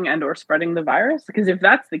getting and or spreading the virus? Because if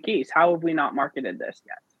that's the case, how have we not marketed this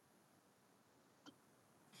yet?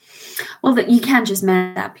 Well, that you can't just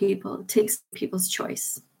manage that, people. It takes people's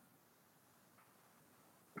choice.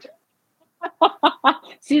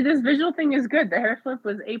 See, this visual thing is good. The hair flip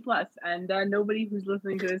was A+, and nobody who's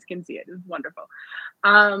listening to this can see it. It's wonderful.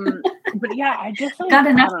 But yeah, I just like, got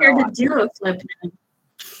enough hair to do a flip.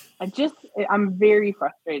 I'm very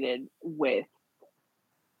frustrated with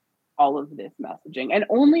all of this messaging, and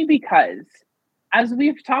only because, as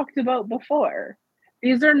we've talked about before,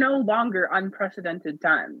 these are no longer unprecedented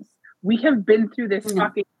times. We have been through this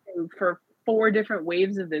fucking thing for 4 different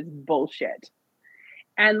waves of this bullshit,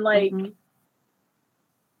 and like.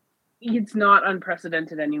 It's not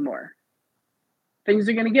unprecedented anymore. Things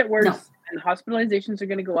are going to get worse, and hospitalizations are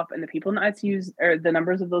going to go up, and the people in the ICUs, or the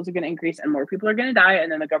numbers of those, are going to increase, and more people are going to die.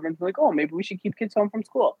 And then the government's like, oh, maybe we should keep kids home from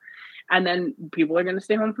school. And then people are going to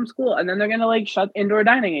stay home from school, and then they're going to like shut indoor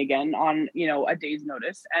dining again on, you know, a day's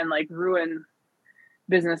notice, and like ruin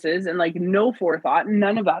businesses, and like no forethought,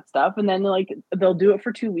 none of that stuff. And then like they'll do it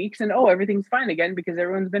for 2 weeks, and oh, everything's fine again because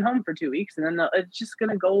everyone's been home for 2 weeks, and then it's just going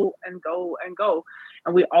to go and go and go.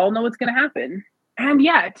 And we all know what's going to happen. And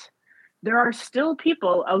yet there are still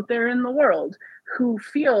people out there in the world who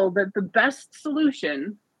feel that the best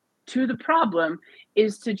solution to the problem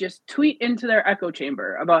is to just tweet into their echo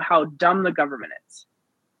chamber about how dumb the government is.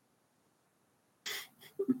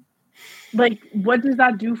 Like, what does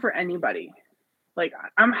that do for anybody? Like,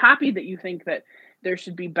 I'm happy that you think that there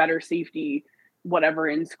should be better safety, whatever,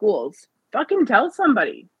 in schools. Fucking tell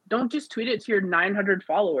somebody. Don't just tweet it to your 900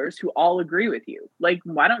 followers who all agree with you. Like,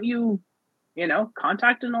 why don't you, you know,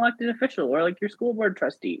 contact an elected official or like your school board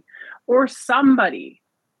trustee or somebody?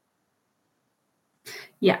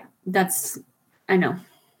 Yeah, I know.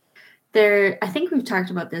 I think we've talked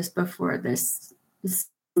about this before, this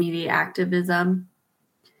media activism.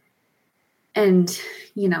 And,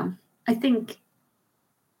 you know, I think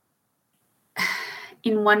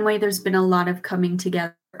in one way there's been a lot of coming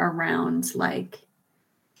together around like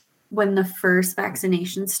when the first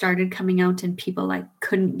vaccinations started coming out and people like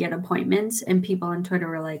couldn't get appointments, and people on Twitter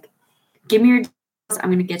were like, give me your details, I'm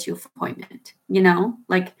going to get you an appointment. You know,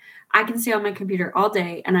 like I can stay on my computer all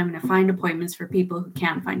day and I'm going to find appointments for people who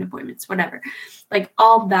can't find appointments, whatever. Like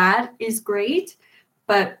all that is great.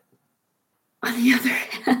 But on the other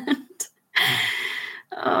hand,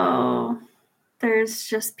 there's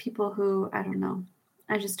just people who, I don't know.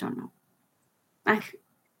 I just don't know.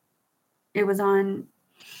 It was on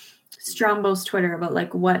Strombo's Twitter about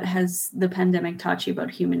like, what has the pandemic taught you about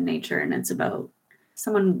human nature? And it's about,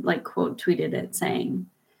 someone like quote tweeted it saying,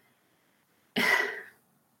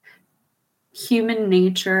 human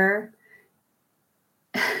nature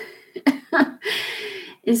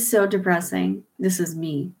is so depressing. This is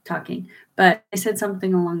me talking, but I said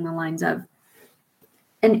something along the lines of,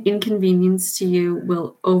 an inconvenience to you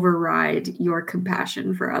will override your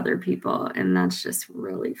compassion for other people. And that's just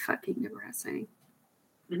really fucking depressing.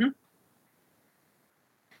 Mm-hmm.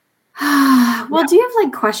 Well, do you have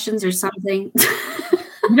like questions or something?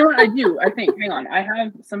 You know what I do? I think, hang on, I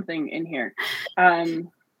have something in here. Okay,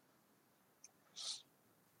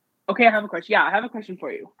 I have a question. Yeah, I have a question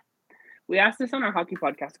for you. We asked this on our hockey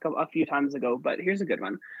podcast a few times ago, but here's a good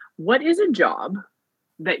one. What is a job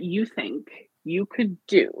that you think you could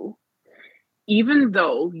do even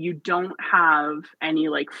though you don't have any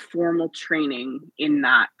like formal training in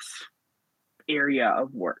that area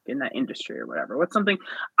of work, in that industry or whatever? What's something,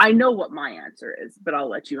 I know what my answer is, but I'll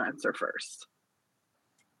let you answer first.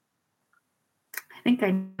 think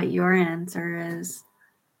I know what your answer is.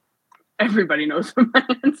 Everybody knows what my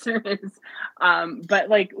answer is. But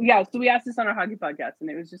like, yeah, so we asked this on our hockey podcast, and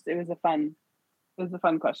it was a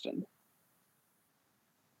fun question.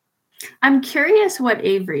 I'm curious what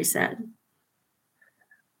Avery said.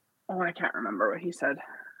 Oh, I can't remember what he said.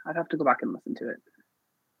 I'd have to go back and listen to it.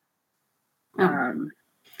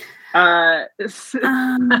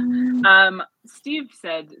 Steve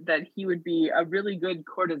said that he would be a really good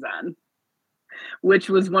courtesan, which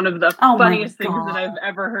was one of the funniest things that I've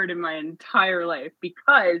ever heard in my entire life,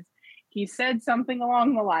 because he said something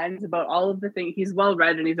along the lines about all of the things. He's well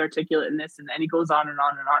read and he's articulate in this, and he goes on and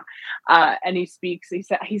on and on. And he speaks.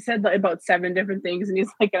 He said about 7 different things, and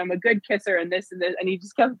he's like, "I'm a good kisser," and this and this, and he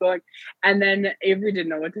just kept going. And then Avery didn't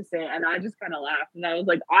know what to say, and I just kind of laughed, and I was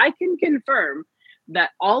like, "I can confirm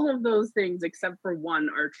that all of those things except for one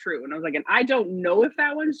are true." And I was like, "And I don't know if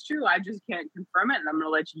that one's true. I just can't confirm it, and I'm going to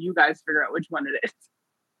let you guys figure out which one it is."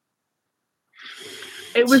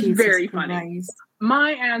 It was very funny. Christ.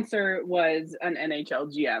 My answer was an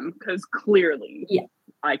NHL GM, because clearly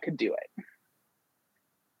I could do it.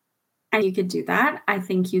 And you could do that. I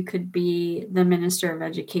think you could be the Minister of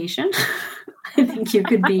Education. I think you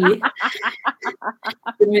could be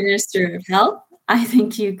the Minister of Health. I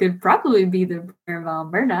think you could probably be the Premier of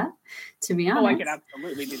Alberta, to be honest. Oh, I could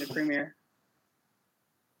absolutely be the Premier.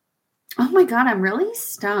 Oh my God, I'm really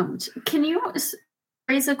stumped. Can you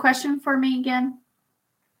raise a question for me again?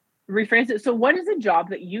 Rephrase it. So what is a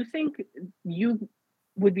job that you think you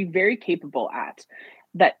would be very capable at,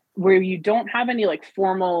 that where you don't have any like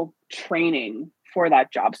formal training for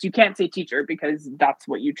that job? So you can't say teacher because that's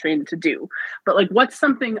what you trained to do. But like, what's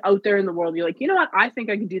something out there in the world you're like, you know what, I think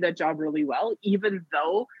I can do that job really well, even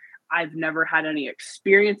though I've never had any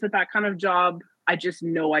experience with that kind of job. I just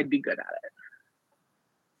know I'd be good at it.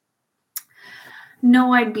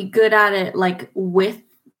 No, I'd be good at it like with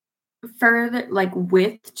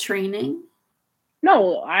training.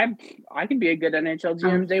 No, I can be a good NHL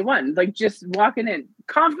GM day one. Like, just walking in.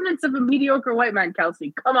 Confidence of a mediocre white man,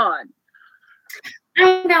 Kelsey. Come on.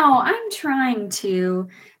 I know. I'm trying to.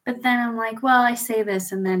 But then I'm like, well, I say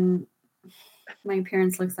this and then my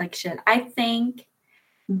appearance looks like shit. I think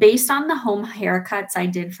based on the home haircuts I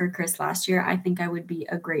did for Chris last year, I think I would be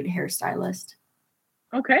a great hairstylist.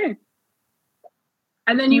 Okay.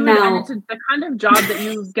 And then and it's the kind of job that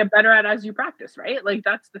you get better at as you practice, right? Like,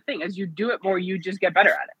 that's the thing. As you do it more, you just get better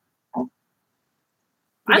at it.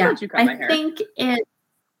 I thought you cut my hair. Thank you.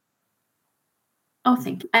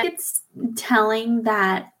 It's telling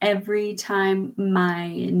that every time my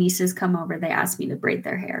nieces come over, they ask me to braid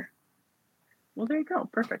their hair. Well, there you go.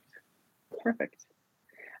 Perfect.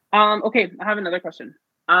 Okay, I have another question.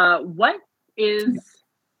 What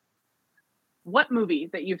movie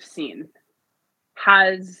that you've seen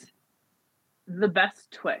has the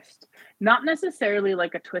best twist? Not necessarily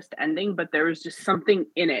like a twist ending, but there was just something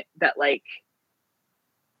in it that like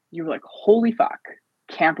you were like, holy fuck,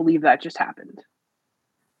 can't believe that just happened.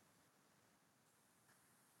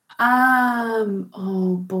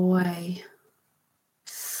 Oh boy.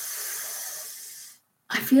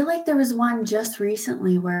 I feel like there was one just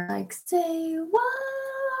recently where like, say what?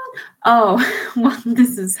 Oh, well,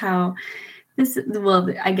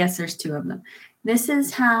 I guess there's 2 of them. This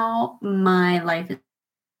is how my life is.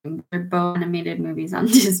 They're both animated movies on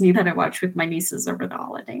Disney that I watched with my nieces over the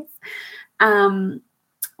holidays.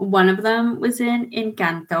 One of them was in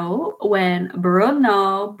Encanto when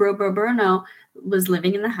Bruno was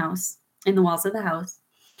living in the house, in the walls of the house.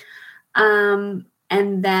 And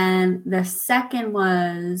then the second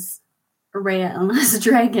was Raya and Last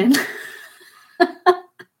Dragon.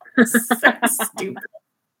 So stupid.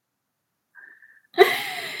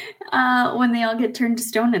 When they all get turned to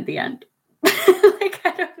stone at the end. Like,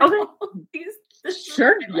 I don't know. Okay.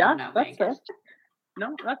 Sure. Yeah, that's fair.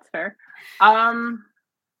 No, that's fair. I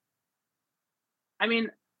mean,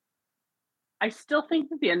 I still think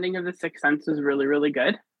that the ending of The Sixth Sense is really, really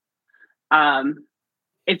good.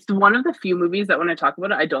 It's one of the few movies that when I talk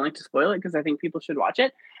about it, I don't like to spoil it because I think people should watch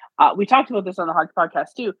it. We talked about this on the Hockey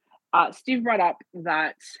Podcast too. Steve brought up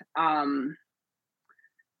that M.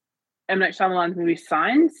 Night Shyamalan's movie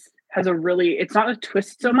Signs has it's not a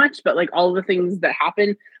twist so much, but like all the things that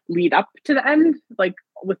happen lead up to the end, like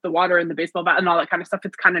with the water and the baseball bat and all that kind of stuff.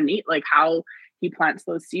 It's kind of neat, like how he plants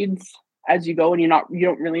those seeds as you go, and you don't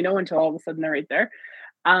really know until all of a sudden they're right there.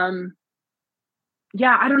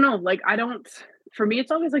 Yeah, I don't know. Like, for me,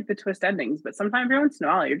 it's always like the twist endings, but sometimes every once in a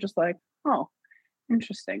while, you're just like, oh,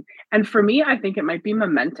 interesting. And for me, I think it might be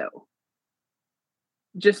Memento.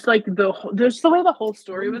 Just like just the way the whole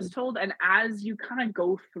story was told. And as you kind of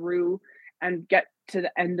go through and get to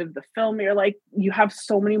the end of the film, you're like, you have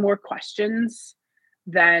so many more questions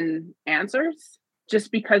than answers,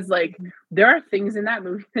 just because like there are things in that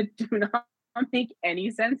movie that do not make any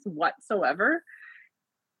sense whatsoever,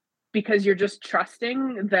 because you're just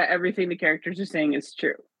trusting that everything the characters are saying is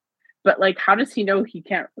true. But like, how does he know he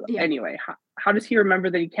can't anyway? How does he remember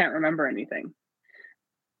that he can't remember anything?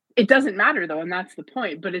 It doesn't matter though, and that's the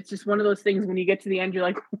point. But it's just one of those things when you get to the end, you're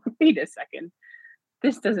like, wait a second,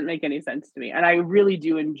 this doesn't make any sense to me. And I really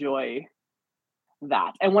do enjoy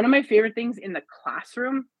that. And one of my favorite things in the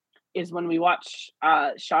classroom is when we watch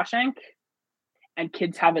Shawshank and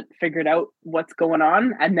kids haven't figured out what's going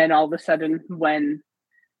on. And then all of a sudden when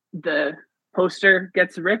the poster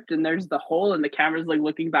gets ripped and there's the hole and the camera's like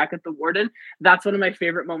looking back at the warden, that's one of my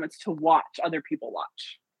favorite moments to watch other people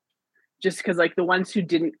watch. Just because like the ones who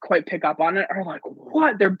didn't quite pick up on it are like,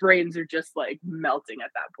 what? Their brains are just like melting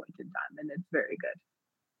at that point in time. And it's very good.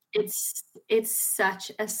 It's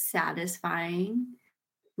such a satisfying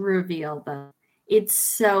reveal though. It's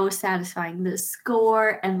so satisfying. The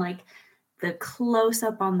score and like the close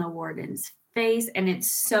up on the warden's face, and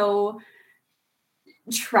it's so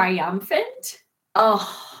triumphant.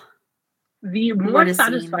 Oh, the more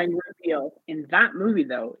satisfying reveal in that movie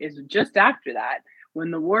though is just after that,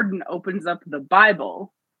 when the warden opens up the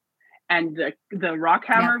Bible and the rock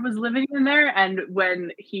hammer was living in there, and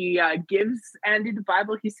when he gives Andy the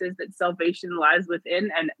Bible, he says that salvation lies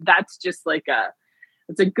within, and that's just like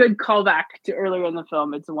it's a good callback to earlier in the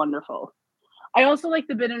film. It's wonderful. I also like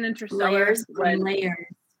the bit in Interstellar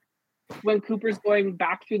when Cooper's going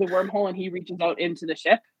back through the wormhole and he reaches out into the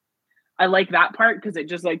ship. I like that part because it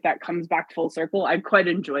just like that comes back full circle. I quite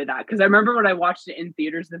enjoy that because I remember when I watched it in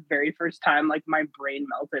theaters the very first time, like my brain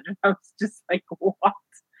melted and I was just like, what?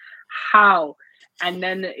 How? And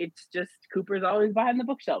then it's just Cooper's always behind the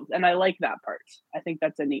bookshelves, and I like that part. I think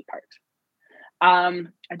that's a neat part. I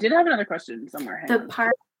did have another question somewhere.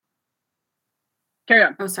 Carry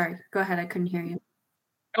on. Oh, sorry. Go ahead. I couldn't hear you.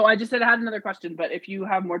 Oh, I just said I had another question, but if you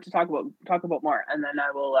have more to talk about more, and then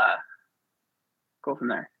I will go from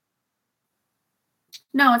there.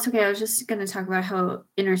 No, it's okay. I was just going to talk about how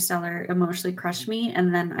Interstellar emotionally crushed me,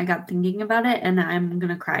 and then I got thinking about it, and I'm going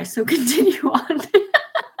to cry. So continue on.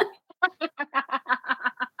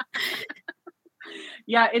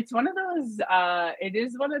 Yeah, it's one of those. It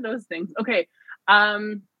is one of those things. Okay,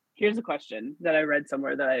 here's a question that I read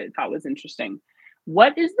somewhere that I thought was interesting.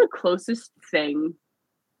 What is the closest thing,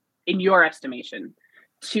 in your estimation,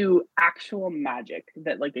 to actual magic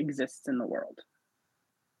that like exists in the world?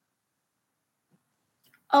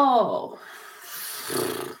 Oh.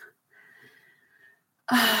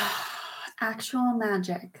 Actual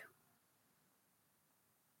magic.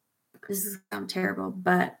 This is sound terrible,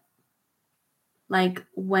 but like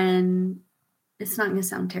when it's not going to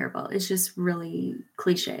sound terrible. It's just really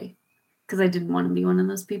cliche because I didn't want to be one of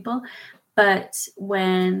those people. But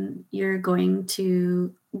when you're going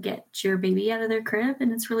to get your baby out of their crib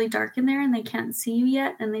and it's really dark in there and they can't see you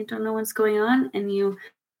yet and they don't know what's going on, and you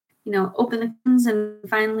open the curtains and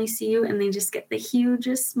finally see you and they just get the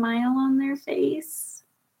hugest smile on their face.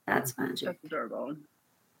 That's magic. That's adorable.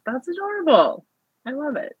 That's adorable. I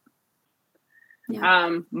love it.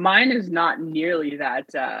 Yeah. Mine is not nearly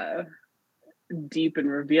that deep and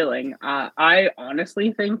revealing. I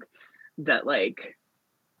honestly think that like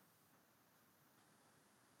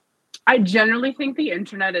I generally think the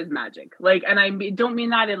internet is magic. Like, and I don't mean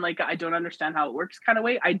that in like I don't understand how it works kind of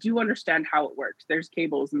way. I do understand how it works. There's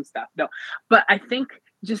cables and stuff. No, but I think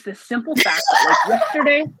just the simple fact that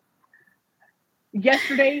like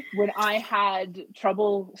yesterday when I had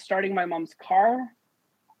trouble starting my mom's car,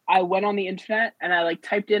 I went on the internet and I like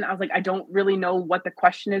typed in, I was like, I don't really know what the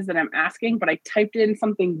question is that I'm asking, but I typed in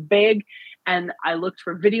something big and I looked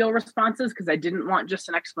for video responses because I didn't want just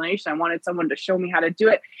an explanation. I wanted someone to show me how to do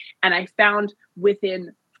it. And I found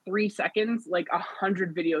within 3 seconds, like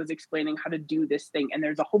 100 videos explaining how to do this thing. And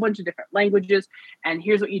there's a whole bunch of different languages. And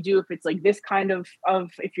here's what you do if it's like this kind of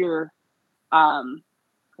if you're,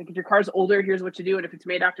 like if your car's older, here's what to do. And if it's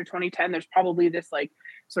made after 2010, there's probably this like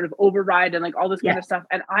sort of override and like all this kind of stuff.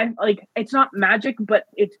 And I'm like, it's not magic, but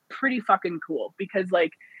it's pretty fucking cool because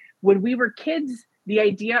like when we were kids, the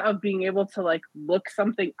idea of being able to like look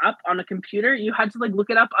something up on a computer, you had to like look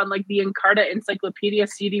it up on like the Encarta Encyclopedia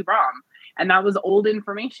CD-ROM. And that was old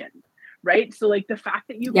information, right? So like the fact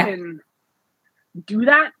that you can do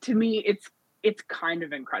that, to me, it's kind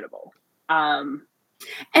of incredible. And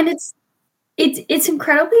it's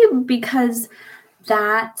incredibly because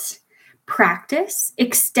that practice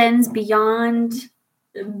extends beyond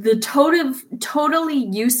the totally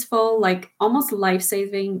useful, like almost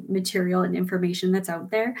life-saving material and information that's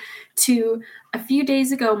out there, to a few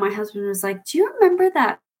days ago, my husband was like, do you remember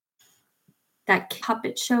that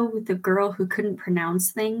puppet show with the girl who couldn't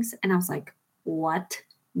pronounce things? And I was like, what?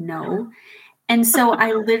 No. And so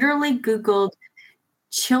I literally Googled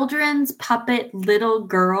children's puppet little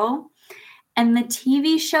girl, and the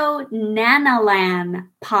TV show Nanalan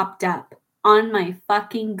popped up on my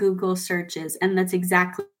fucking Google searches, and that's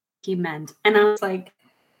exactly what he meant. And I was like,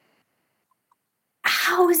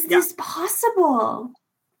 how is this possible?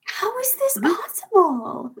 How is this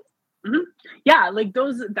possible? Mm-hmm. Yeah, like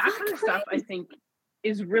that kind of stuff I think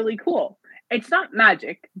is really cool. It's not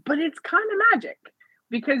magic, but it's kind of magic,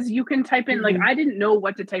 because you can type in, like, I didn't know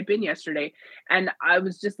what to type in yesterday, and I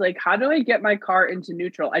was just like, how do I get my car into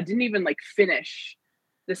neutral? I didn't even like finish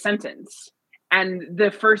the sentence. And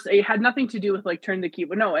it had nothing to do with like turn the key,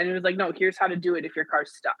 but no, and it was like, no, here's how to do it if your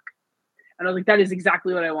car's stuck. And I was like, that is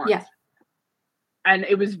exactly what I want. Yeah. And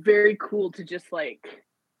it was very cool to just like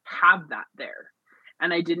have that there.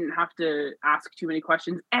 And I didn't have to ask too many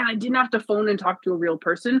questions. And I didn't have to phone and talk to a real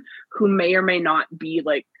person who may or may not be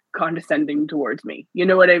like condescending towards me. You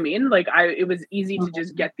know what I mean? Like it was easy to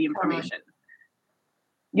just get the information.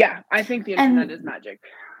 Yeah, I think the internet is magic.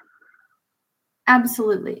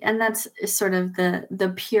 Absolutely. And that's sort of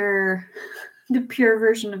the pure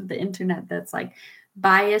version of the internet that's like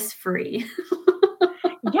bias free.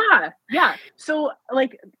 Yeah. So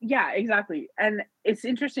like, yeah, exactly. And it's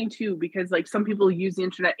interesting too, because like some people use the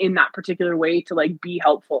internet in that particular way to like be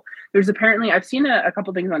helpful. There's apparently, I've seen a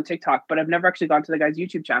couple things on TikTok, but I've never actually gone to the guy's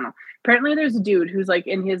YouTube channel. Apparently there's a dude who's like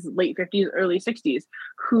in his late 50s, early 60s,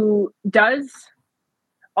 who does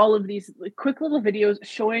all of these like, quick little videos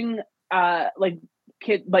showing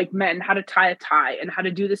men how to tie a tie and how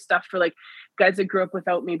to do this stuff for like guys that grew up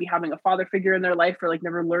without maybe having a father figure in their life, or like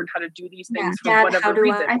never learned how to do these things for whatever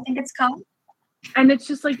reason. I think it's called. And it's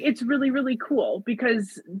just like, it's really, really cool,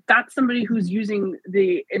 because that's somebody who's using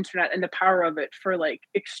the internet and the power of it for like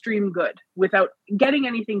extreme good without getting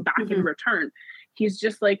anything back in return. He's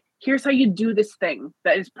just like, here's how you do this thing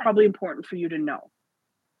that is probably important for you to know.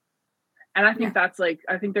 And I think that's like,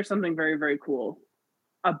 I think there's something very, very cool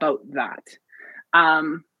about that. I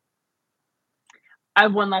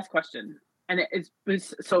have one last question, and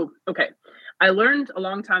okay. I learned a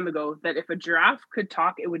long time ago that if a giraffe could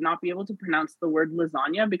talk, it would not be able to pronounce the word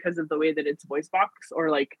lasagna because of the way that its voice box or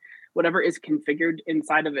like whatever is configured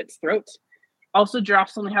inside of its throat. Also,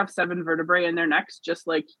 giraffes only have 7 vertebrae in their necks, just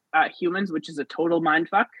like humans, which is a total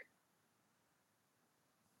mindfuck.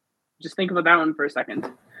 Just think about that one for a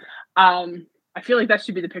second. I feel like that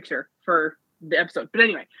should be the picture for the episode. But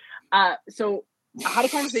anyway, so I had a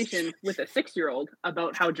conversation with a 6-year-old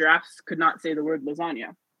about how giraffes could not say the word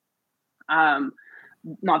lasagna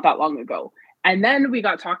not that long ago. And then we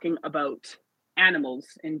got talking about animals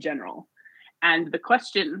in general. And the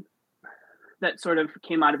question that sort of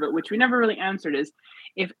came out of it, which we never really answered, is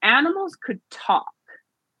if animals could talk,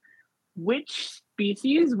 which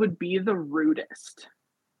species would be the rudest?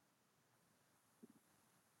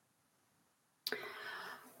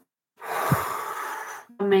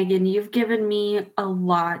 Megan, you've given me a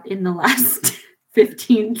lot in the last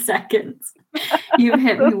 15 seconds. You've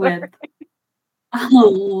hit me with a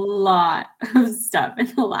lot of stuff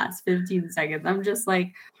in the last 15 seconds. I'm just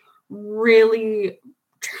like really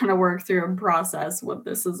trying to work through and process what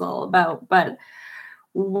this is all about. But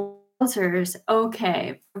Walters,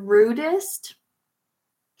 okay, rudest.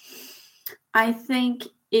 I think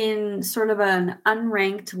in sort of an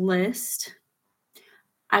unranked list,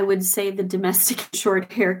 I would say the domestic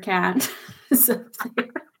short hair cat is up there.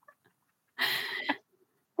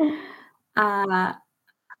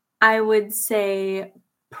 I would say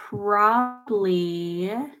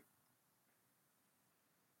probably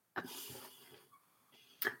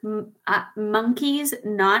monkeys,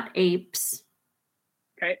 not apes.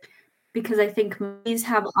 Okay. Because I think monkeys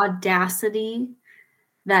have audacity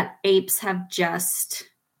that apes have just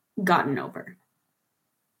gotten over.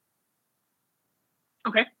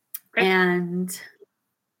 Okay. And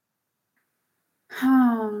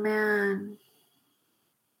oh man,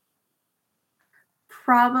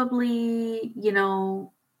 probably,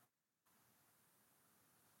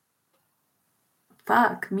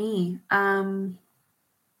 fuck me.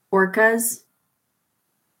 Orcas,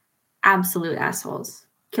 absolute assholes.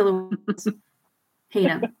 Killer whales. Hate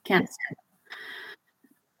them. Can't stand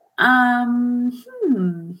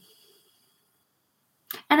them.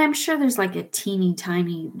 And I'm sure there's like a teeny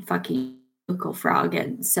tiny fucking local frog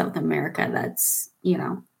in South America that's,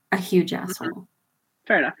 a huge asshole.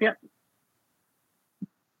 Fair enough. Yep.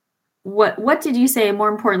 What did you say? More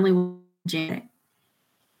importantly, James.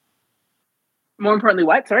 More importantly,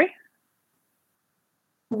 what? Sorry.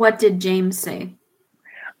 What did James say?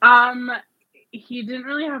 He didn't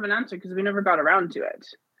really have an answer because we never got around to it.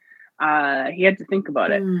 He had to think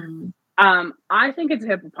about it. I think it's a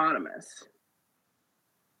hippopotamus.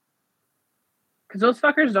 Because those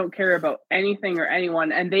fuckers don't care about anything or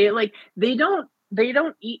anyone, and they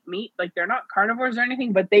don't eat meat. Like, they're not carnivores or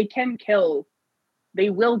anything, but they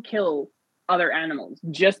will kill other animals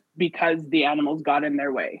just because the animals got in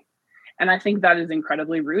their way. And I think that is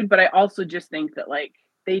incredibly rude, but I also just think that, like,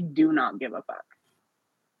 they do not give a fuck.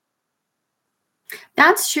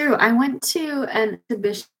 That's true. I went to an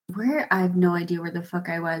exhibition where I have no idea where the fuck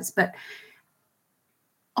I was, but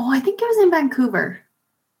I think it was in Vancouver.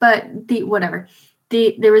 But there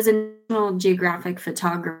was a National Geographic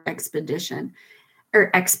photography exposition,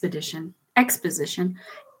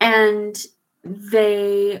 and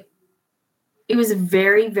it was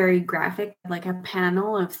very, very graphic, like a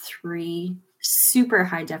panel of 3 super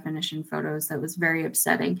high definition photos that was very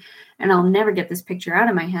upsetting. And I'll never get this picture out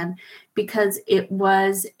of my head because it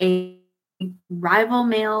was a rival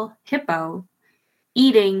male hippo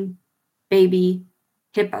eating baby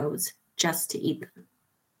hippos just to eat them.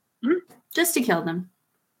 Just to kill them.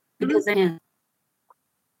 Because they can.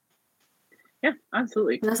 Yeah,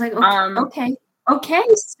 absolutely. And I was like, okay,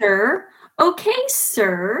 sir. Okay,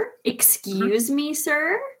 sir. Excuse me,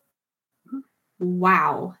 sir.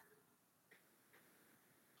 Wow.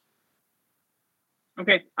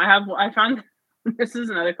 Okay, I found this is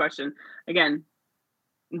another question. Again,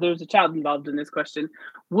 there's a child involved in this question.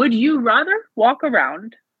 Would you rather walk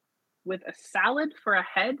around with a salad for a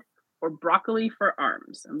head or broccoli for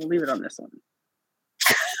arms? And we'll leave it on this one.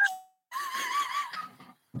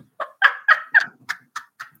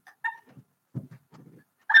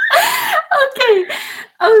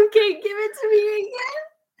 Okay, give it to me again.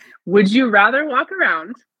 Would you rather walk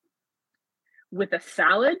around with a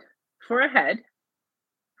salad for a head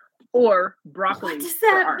or broccoli what does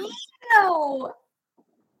for that arms? Mean? No.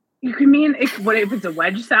 You can mean if it's a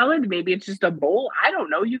wedge salad, maybe it's just a bowl. I don't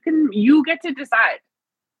know. You get to decide.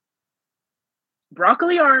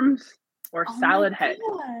 Broccoli arms or salad head.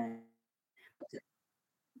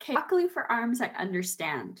 Okay, broccoli for arms I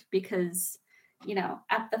understand because,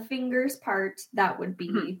 at the fingers part, that would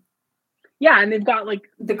be yeah, and they've got like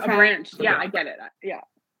the a branch. Yeah, I get it. Yeah.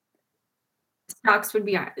 Stalks would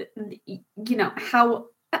be, how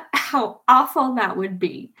awful that would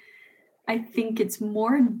be. I think it's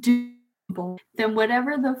more doable than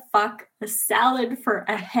whatever the fuck a salad for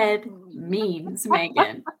a head means,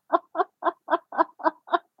 Megan.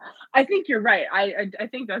 I think you're right. I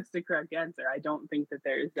think that's the correct answer. I don't think that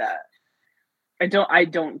there's I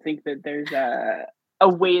don't think that there's a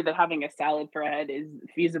way that having a salad for a head is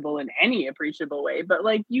feasible in any appreciable way, but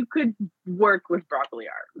like you could work with broccoli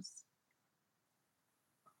arms.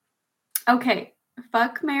 Okay,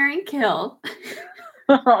 fuck, marry, kill.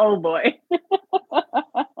 Oh boy.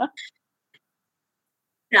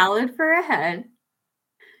 Salad for a head,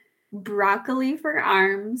 broccoli for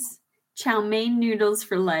arms, chow mein noodles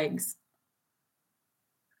for legs.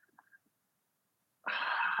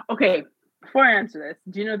 Okay, before I answer this,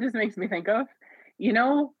 do you know what this makes me think of?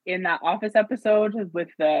 In that Office episode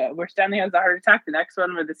with where Stanley has a heart attack, the next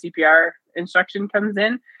one where the CPR instruction comes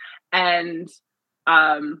in, and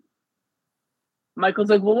Michael's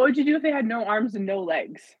like, well, what would you do if they had no arms and no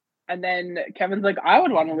legs? And then Kevin's like, I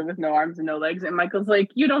would want to live with no arms and no legs. And Michael's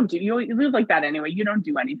like, you live like that anyway. You don't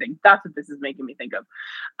do anything. That's what this is making me think of.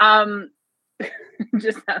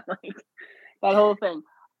 Just that, like, that whole thing.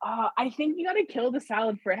 I think you got to kill the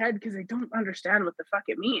salad for a head because I don't understand what the fuck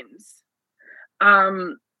it means.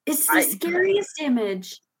 It's the scariest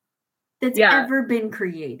image that's ever been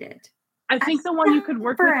created. I think the one you could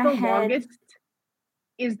work with the longest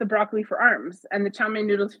is the broccoli for arms, and the chow mein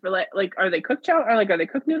noodles for like are they cooked are they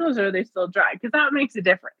cooked noodles or are they still dry? Because that makes a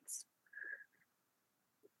difference.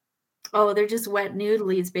 Oh, they're just wet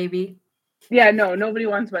noodlies, baby. Yeah, no, nobody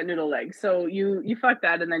wants wet noodle legs. So you fuck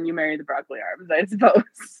that and then you marry the broccoli arms, I suppose.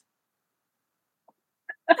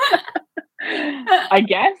 I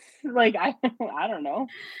guess. Like I don't know.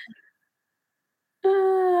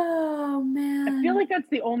 Oh man. I feel like that's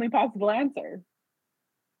the only possible answer.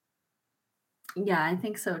 Yeah, I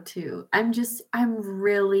think so too. I'm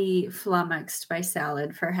really flummoxed by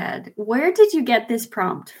salad for head. Where did you get this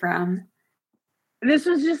prompt from? This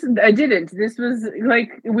was just, I didn't. This was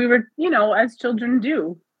like, we were, as children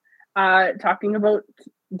do, talking about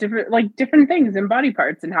different things and body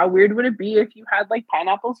parts and how weird would it be if you had like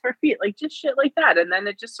pineapples for feet, like just shit like that. And then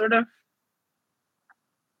it just sort of,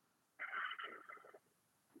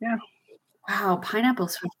 Yeah. Wow, pineapple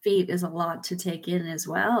sweet feet is a lot to take in as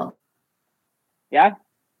well. Yeah.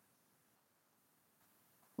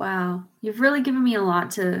 Wow, you've really given me a lot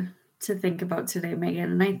to think about today,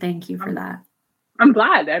 Megan, and I thank you for that. I'm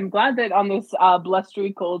glad. I'm glad that on this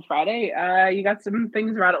blustery cold Friday, you got some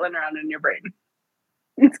things rattling around in your brain.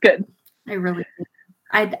 It's good. I really do.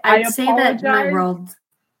 I'd say that my world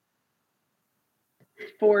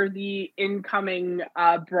for the incoming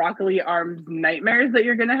broccoli armed nightmares that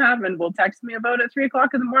you're gonna have and will text me about at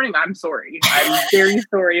 3:00 in the morning. I'm sorry. I'm very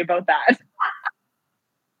sorry about that.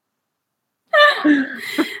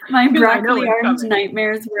 My broccoli armed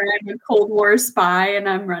nightmares where I'm a Cold War spy and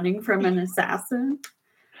I'm running from an assassin.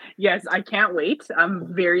 Yes, I can't wait.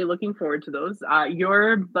 I'm very looking forward to those.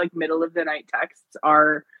 Your like middle of the night texts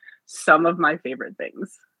are some of my favorite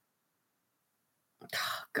things.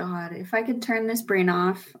 Oh, God, if I could turn this brain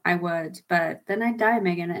off, I would, but then I'd die,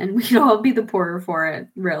 Megan, and we'd all be the poorer for it,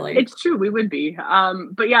 really. It's true, we would be.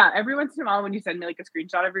 But yeah, every once in a while when you send me like a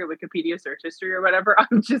screenshot of your Wikipedia search history or whatever,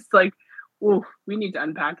 I'm just like, ooh, we need to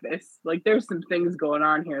unpack this. Like there's some things going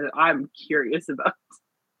on here that I'm curious about.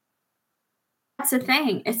 That's the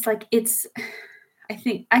thing. It's like, I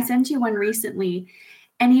think I sent you one recently,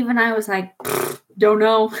 and even I was like, don't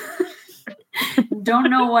know.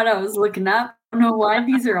 Don't know what I was looking up. Don't know why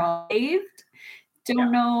these are all saved.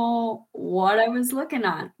 Don't know what I was looking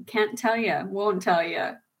at. Can't tell you. Won't tell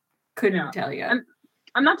you. Couldn't tell you.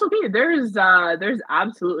 And that's okay. There's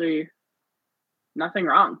absolutely nothing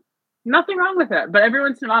wrong. Nothing wrong with it. But every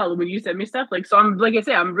once in a while when you send me stuff, like, so I'm like I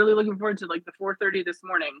say, I'm really looking forward to like the 4:30 this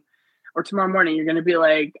morning or tomorrow morning. You're gonna be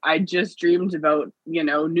like, I just dreamed about,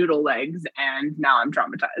 noodle legs and now I'm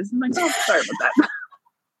traumatized. I'm like, oh, sorry about that.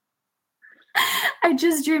 I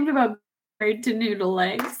just dreamed about married to noodle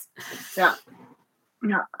legs. Yeah.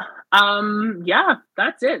 Yeah. Yeah,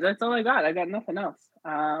 that's it. That's all I got. I got nothing else.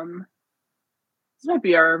 This might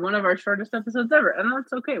be one of our shortest episodes ever, and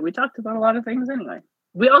that's okay. We talked about a lot of things anyway.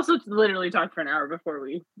 We also literally talked for an hour before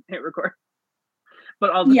we hit record. But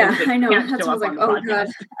all the things that I know. Can't that's show I was up like, on oh the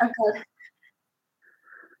podcast. God.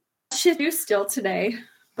 Shit, you still today,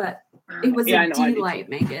 but it was a delight,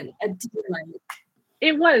 Megan. A delight.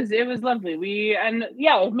 It was lovely.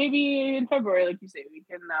 Maybe in February, like you say, we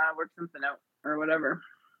can work something out or whatever.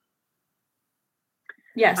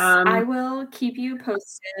 Yes, I will keep you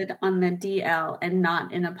posted on the DL and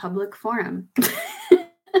not in a public forum.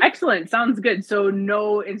 Excellent. Sounds good. So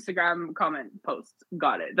no Instagram comment posts.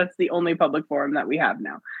 Got it. That's the only public forum that we have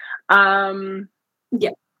now.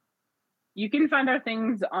 Yeah. You can find our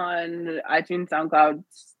things on iTunes, SoundCloud,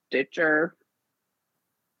 Stitcher,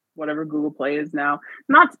 whatever Google Play is now.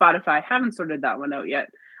 Not Spotify. Haven't sorted that one out yet.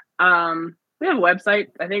 We have a website,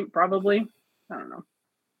 I think, probably. I don't know.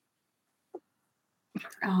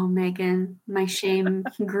 Oh, Megan, my shame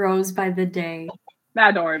grows by the day.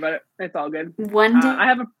 Nah, don't worry about it. It's all good. One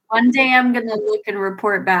day I'm gonna look and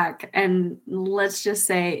report back, and let's just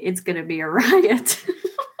say it's gonna be a riot.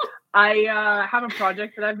 I have a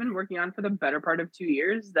project that I've been working on for the better part of 2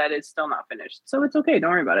 years that is still not finished. So it's okay.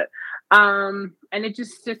 Don't worry about it. And it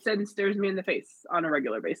just sits and stares me in the face on a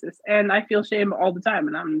regular basis. And I feel shame all the time,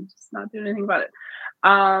 and I'm just not doing anything about it.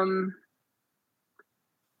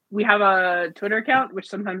 We have a Twitter account, which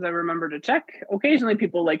sometimes I remember to check. Occasionally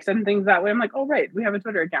people send things that way. I'm like, oh, right, we have a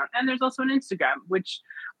Twitter account. And there's also an Instagram, which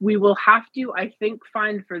we will have to, I think,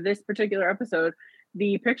 find for this particular episode,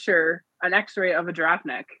 the picture, an x-ray of a giraffe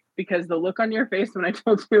neck, because the look on your face when I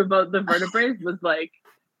told you about the vertebrae was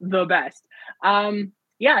the best. So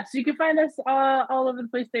you can find us all over the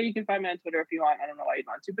place there. You can find me on Twitter if you want. I don't know why you'd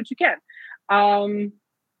want to, but you can. And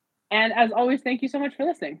as always, thank you so much for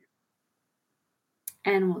listening.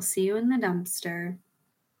 And we'll see you in the dumpster.